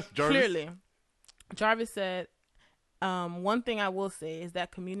your chest, Jarvis. Clearly. Jarvis said, one thing I will say is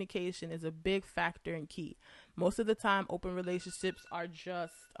that communication is a big factor and key. Most of the time, open relationships are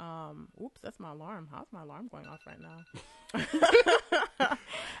just, oops, that's my alarm. How's my alarm going off right now?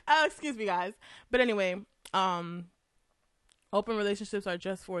 Excuse me, guys. But anyway, open relationships are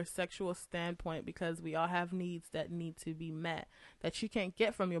just for a sexual standpoint because we all have needs that need to be met that you can't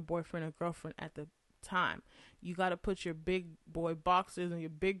get from your boyfriend or girlfriend at the time. You got to put your big boy boxers and your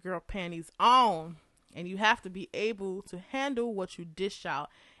big girl panties on, and you have to be able to handle what you dish out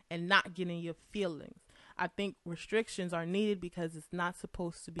and not get in your feelings. I think restrictions are needed because it's not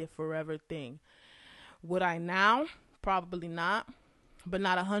supposed to be a forever thing. Would I now? Probably not, but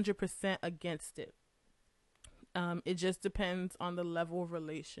not 100% against it. It just depends on the level of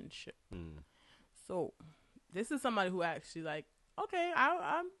relationship. So this is somebody who actually like, okay,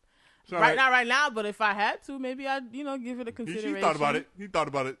 I'm right now, but if I had to, maybe I'd, give it a consideration. He thought about it. He thought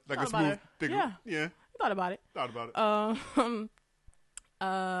about it like a smooth thing. Yeah. Yeah. He thought about it.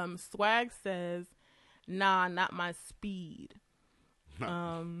 Swag says, nah, not my speed.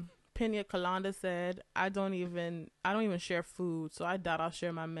 Pena Colanda said, I don't even share food, so I doubt I'll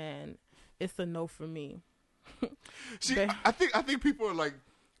share my man. It's a no for me. See, I think people are like,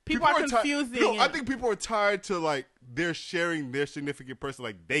 people are confusing. I think people are tired to like they're sharing their significant person,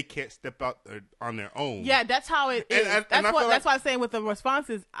 like they can't step out on their own. Yeah, that's how it is. That's why I'm saying with the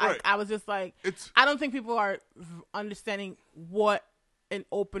responses, right. I was just like, I don't think people are understanding what an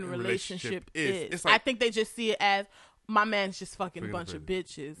open relationship is. It's like, I think they just see it as my man's just fucking a bunch of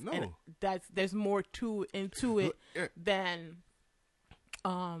bitches. No. And there's more to it than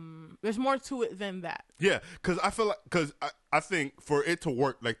there's more to it than that. Yeah, because I think for it to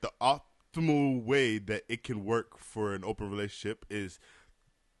work, like the optimal way that it can work for an open relationship is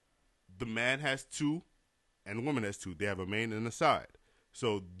the man has two and the woman has two. They have a main and a side.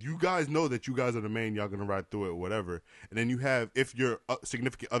 So you guys know that you guys are the main, y'all gonna ride through it or whatever. And then you have, if your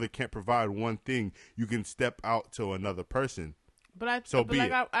significant other can't provide one thing, you can step out to another person. But I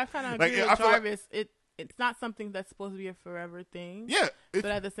kind of agree with Jarvis. It's not something that's supposed to be a forever thing. Yeah. But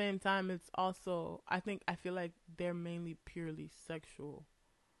at the same time, it's also, I feel like they're mainly purely sexual.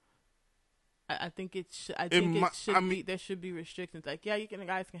 I think there should be restrictions. Like, yeah,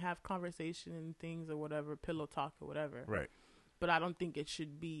 guys can have conversation and things or whatever, pillow talk or whatever. Right. But I don't think it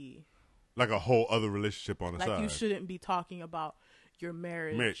should be like a whole other relationship on the side. Like, you shouldn't be talking about your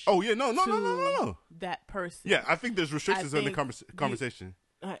marriage. Oh yeah, no. That person. Yeah, I think there's restrictions in the conversation.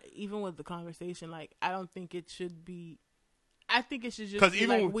 Even with the conversation, like, I don't think it should be. I think it should just be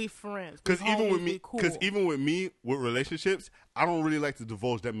like, we friends. Because even with me with relationships, I don't really like to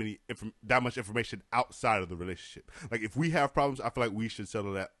divulge that much information outside of the relationship. Like, if we have problems, I feel like we should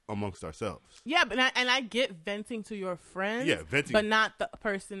settle that amongst ourselves. Yeah, but I get venting to your friends. Yeah, venting, but not the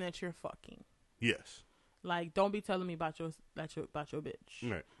person that you're fucking. Yes. Like, don't be telling me about your bitch.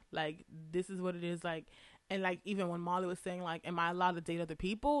 Right. Like, this is what it is. Like, and like, even when Molly was saying, like, am I allowed to date other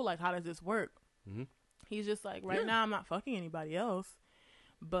people? Like, how does this work? Mm-hmm. He's just like, right now I'm not fucking anybody else,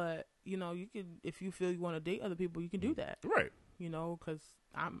 but you could, if you feel you want to date other people, you can do that, right? Because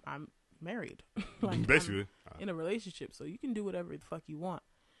I'm married, like, basically I'm in a relationship, so you can do whatever the fuck you want.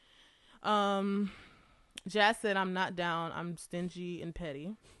 Jazz said, I'm not down. I'm stingy and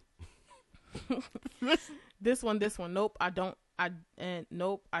petty. This one. Nope, I don't.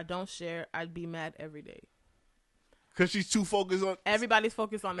 Nope, I don't share. I'd be mad every day. Because she's too focused on... Everybody's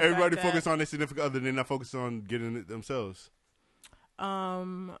focused on... Everybody focused on their significant other. They're not focused on getting it themselves.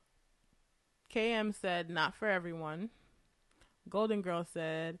 KM said, not for everyone. Golden Girl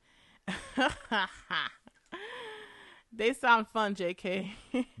said, they sound fun, JK.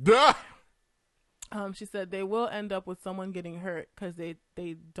 She said, they will end up with someone getting hurt because they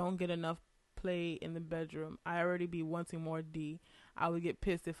don't get enough play in the bedroom. I already be wanting more D. I would get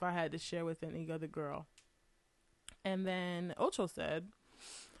pissed if I had to share with any other girl. And then Ocho said,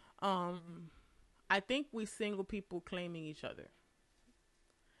 I think we single people claiming each other.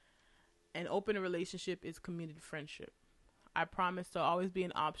 An open relationship is committed friendship. I promise to always be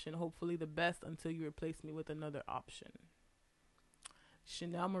an option, hopefully the best, until you replace me with another option.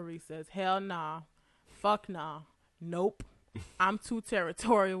 Chanel Marie says, hell nah. Fuck nah. Nope. I'm too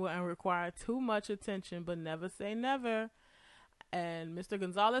territorial and require too much attention, but never say never. And Mr.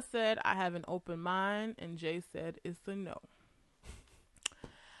 Gonzalez said, I have an open mind. And Jay said, it's a no.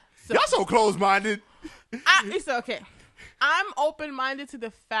 So, y'all so close-minded. It's okay. I'm open-minded to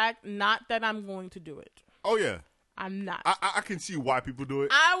the fact, not that I'm going to do it. Oh, yeah. I'm not. I can see why people do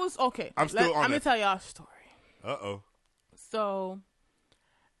it. I was, okay. I'm still on Let me tell y'all a story. Uh-oh. So,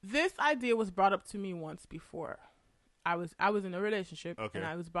 this idea was brought up to me once before. I was in a relationship, and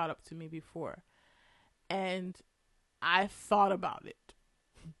it was brought up to me before. And I thought about it.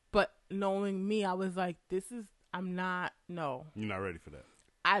 But knowing me, I was like, no. You're not ready for that.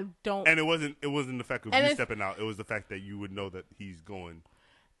 I don't. And it wasn't the fact of you stepping out. It was the fact that you would know that he's going.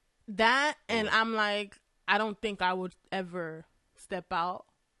 That, and I'm like, I don't think I would ever step out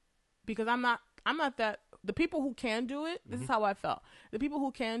because I'm not that. The people who can do it, this is how I felt. The people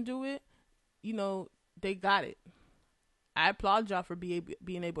who can do it, you know, they got it. I applaud y'all for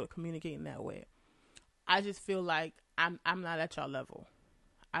being able to communicate in that way. I just feel like I'm not at y'all level.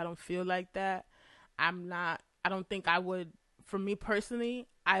 I don't feel like that. I don't think I would, for me personally,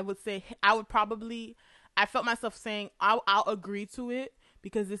 I would say I felt myself saying I'll agree to it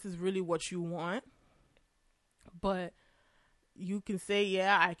because this is really what you want. But you can say,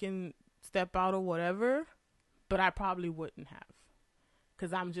 yeah, I can step out or whatever, but I probably wouldn't have.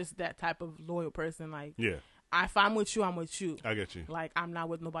 Because I'm just that type of loyal person. Like, yeah. If I'm with you, I'm with you. I get you. Like, I'm not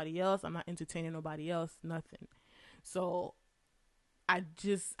with nobody else. I'm not entertaining nobody else. Nothing. So I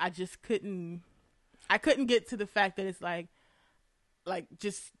just couldn't get to the fact that it's like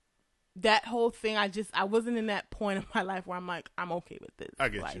just that whole thing. I wasn't in that point of my life where I'm like, I'm okay with this. I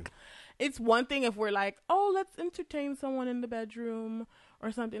get you. It's one thing if we're like, oh, let's entertain someone in the bedroom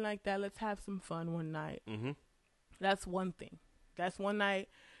or something like that. Let's have some fun one night. Mm-hmm. That's one thing. That's one night.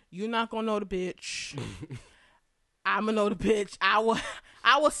 You're not gonna know the bitch. I'm gonna know the bitch.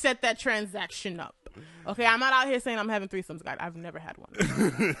 I will set that transaction up. Okay, I'm not out here saying I'm having threesomes, guys. I've never had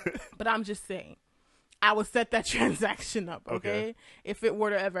one. But I'm just saying, I will set that transaction up, okay? If it were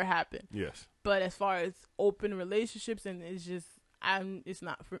to ever happen. Yes. But as far as open relationships, and it's just, I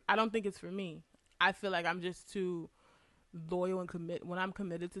don't think it's for me. I feel like I'm just too loyal and when I'm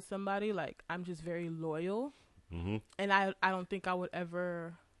committed to somebody, like, I'm just very loyal. Mm-hmm. And I don't think I would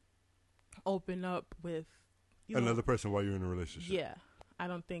ever open up with another person while you're in a relationship. Yeah. I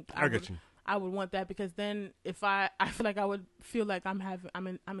don't think I get you. I would want that because then if I feel like I would feel like I'm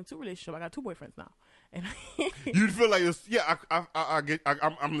in two relationships. I got two boyfriends now. And you'd feel like it's, yeah,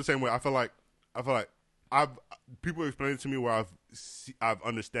 I'm the same way. I feel like people explain it to me where I've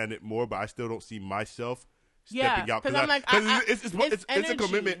understand it more, but I still don't see myself stepping out because I'm like, it's a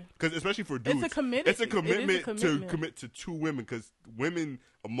commitment, because especially for dudes, it's a commitment to commit to two women, because women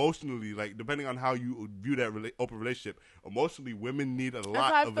emotionally, like, depending on how you view that open relationship, emotionally, women need a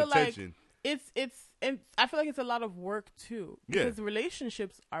lot of attention. And I feel like it's a lot of work too, because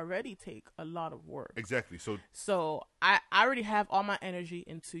relationships already take a lot of work. Exactly. So I already have all my energy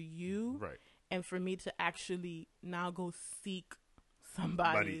into you, right? And for me to actually now go seek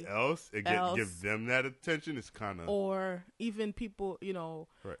somebody else and give them that attention is kind of, or even people,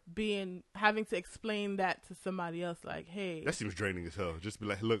 having to explain that to somebody else, like, hey, that seems draining as hell. Just be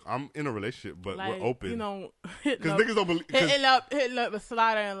like, look, I'm in a relationship, but like, we're open. Because niggas don't believe. Hitting up a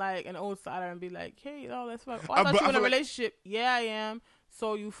slider and like an old slider and be like, hey, let's fuck. Oh, I thought you were in a relationship. Yeah, I am.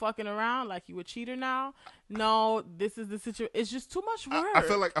 So you fucking around like you a cheater now? No, this is the situation. It's just too much work. I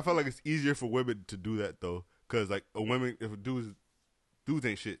feel like it's easier for women to do that though, because like if dudes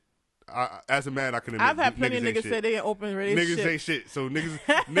ain't shit. As a man, I can admit, I've had plenty of niggas say they ain't open relationship. Niggas ain't shit. So niggas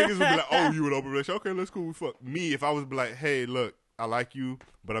would be like, oh, you in an open relationship? Okay, let's cool. We fuck. Me, if I was be like, hey, look, I like you,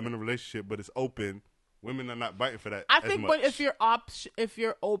 but I'm in a relationship, but it's open. Women are not biting for that. I think, but if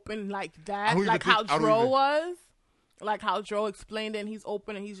you're open like that, like how Dro was, like how Dro explained it, and he's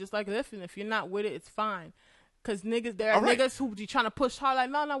open and he's just like, listen, if you're not with it, it's fine. Because there are niggas who be trying to push hard,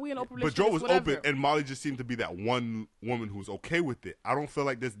 like, no, we in open relationship. But Joe was open, and Molly just seemed to be that one woman who's okay with it. I don't feel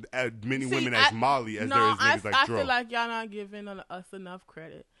like there's as many women as Molly as there is niggas like Joe. I feel like y'all not giving us enough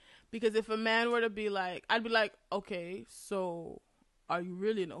credit. Because if a man were to be like, I'd be like, okay, so are you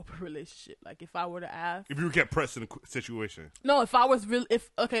really in an open relationship? Like, if I were to ask, if you get pressed in a situation. No, if I was really, this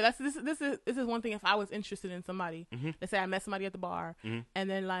is one thing. If I was interested in somebody, let's say I met somebody at the bar, and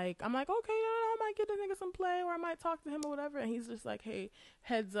then like I'm like, okay, I might get this nigga some play, or I might talk to him or whatever, and he's just like, hey,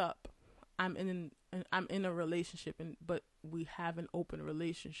 heads up, I'm in a relationship, but we have an open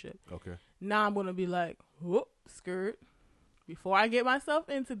relationship. Okay. Now I'm gonna be like, whoop, skirt, before I get myself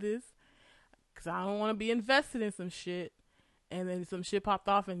into this, because I don't want to be invested in some shit. And then some shit popped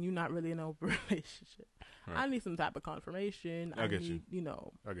off, and you're not really in an open relationship. Right. I need some type of confirmation. I get you.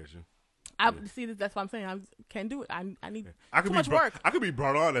 I get you. See, that's what I'm saying. I can't do it. I need too much work. I could be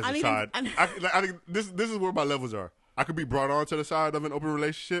brought on as a side. I think this is where my levels are. I could be brought on to the side of an open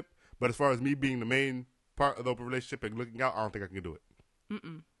relationship, but as far as me being the main part of the open relationship and looking out, I don't think I can do it.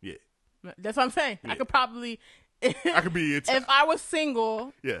 Yeah. That's what I'm saying. Yeah. I could probably... I could be... if I was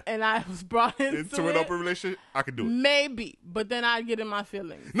single and I was brought into an open relationship, I could do it. Maybe. But then I'd get in my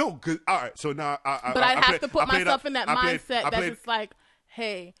feelings. No, because... All right, so now... But I'd have to put myself in that mindset that it's like,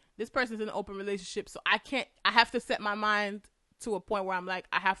 hey, this person's in an open relationship, so I have to set my mind to a point where I'm like,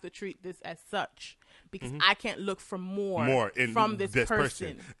 I have to treat this as such. Because I can't look for more from this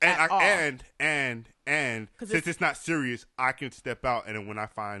person. And since it's not serious, I can step out, and then when I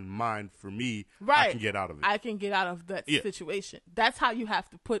find mine for me, I can get out of it. I can get out of that situation. That's how you have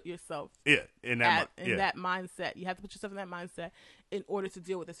to put yourself in that mindset. You have to put yourself in that mindset in order to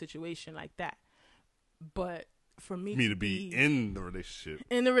deal with a situation like that. But for me to be in the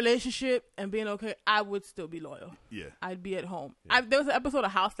relationship and being okay, I would still be loyal. Yeah, I'd be at home. There was an episode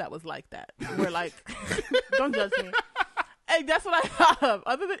of House that was like that, where like, don't judge me. Hey, that's what I thought of.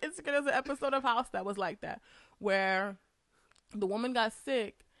 Other than Instagram, there's an episode of House that was like that, where the woman got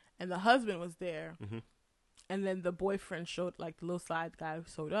sick and the husband was there, and then the boyfriend showed, like the little side guy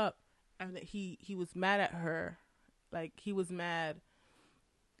showed up, and that he was mad at her, like he was mad.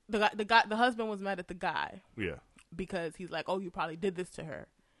 The husband was mad at the guy. Yeah. Because he's like, oh, you probably did this to her.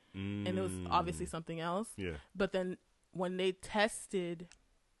 And it was obviously something else. Yeah. But then when they tested,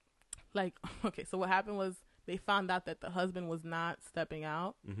 like, okay, so what happened was they found out that the husband was not stepping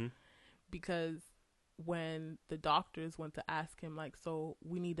out because when the doctors went to ask him, like, so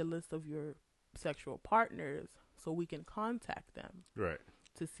we need a list of your sexual partners so we can contact them. Right.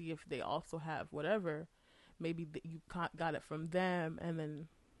 To see if they also have whatever. Maybe you got it from them and then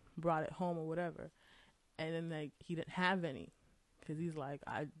brought it home or whatever. And then like he didn't have any because he's like,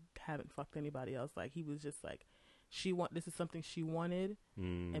 I haven't fucked anybody else. Like he was just like, this is something she wanted,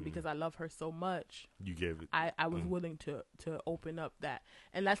 and because I love her so much, you gave it. I was willing to open up that,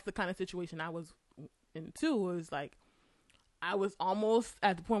 and that's the kind of situation I was in too. It was like I was almost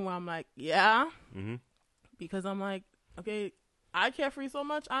at the point where I'm like, because I'm like, okay, I care for you so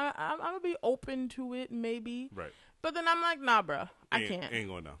much, I'm gonna be open to it maybe, right. But then I'm like, nah, bro, I can't. Ain't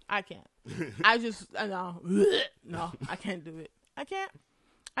going down. I can't. No, I can't do it. I can't.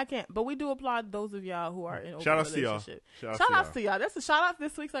 But we do applaud those of y'all who are in open relationship. Shout out to y'all. That's a shout out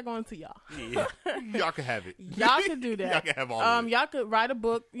this week's are going to y'all. Yeah. Y'all can have it. Y'all can do that. Y'all can have all of it. Y'all could write a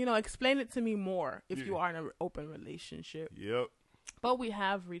book, explain it to me more if you are in an open relationship. Yep. But we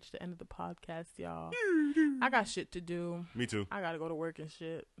have reached the end of the podcast, y'all. I got shit to do. Me too. I gotta go to work and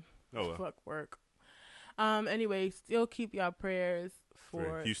shit. Oh well. Fuck work. Anyway, still keep y'all prayers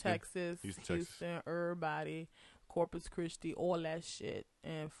for Texas, everybody, Corpus Christi, all that shit,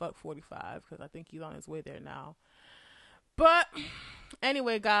 and fuck 45 because I think he's on his way there now. But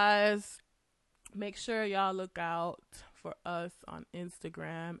anyway, guys, make sure y'all look out for us on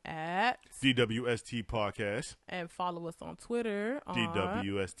Instagram at DWST Podcast and follow us on Twitter on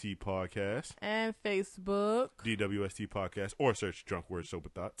DWST Podcast and Facebook DWST Podcast, or search Drunk Word Sober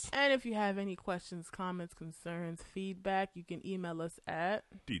Thoughts. And if you have any questions, comments, concerns, feedback, you can email us at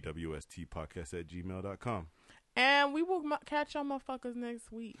DWSTpodcast@gmail.com. And we will catch y'all motherfuckers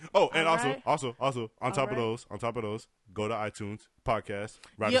next week. Oh, and also, on top of those, go to iTunes podcast,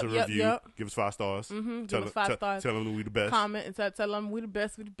 write us a review, give us 5 stars. Give us 5 stars. Tell them we the best. Comment and tell them we the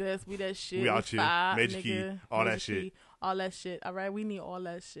best. We that shit. We out here. Major key, all that shit. All that shit. All right, we need all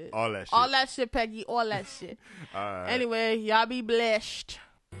that shit. All that shit, Peggy. All that shit. All right. Anyway, y'all be blessed.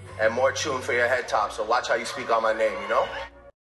 And more tune for your head top, so watch how you speak on my name,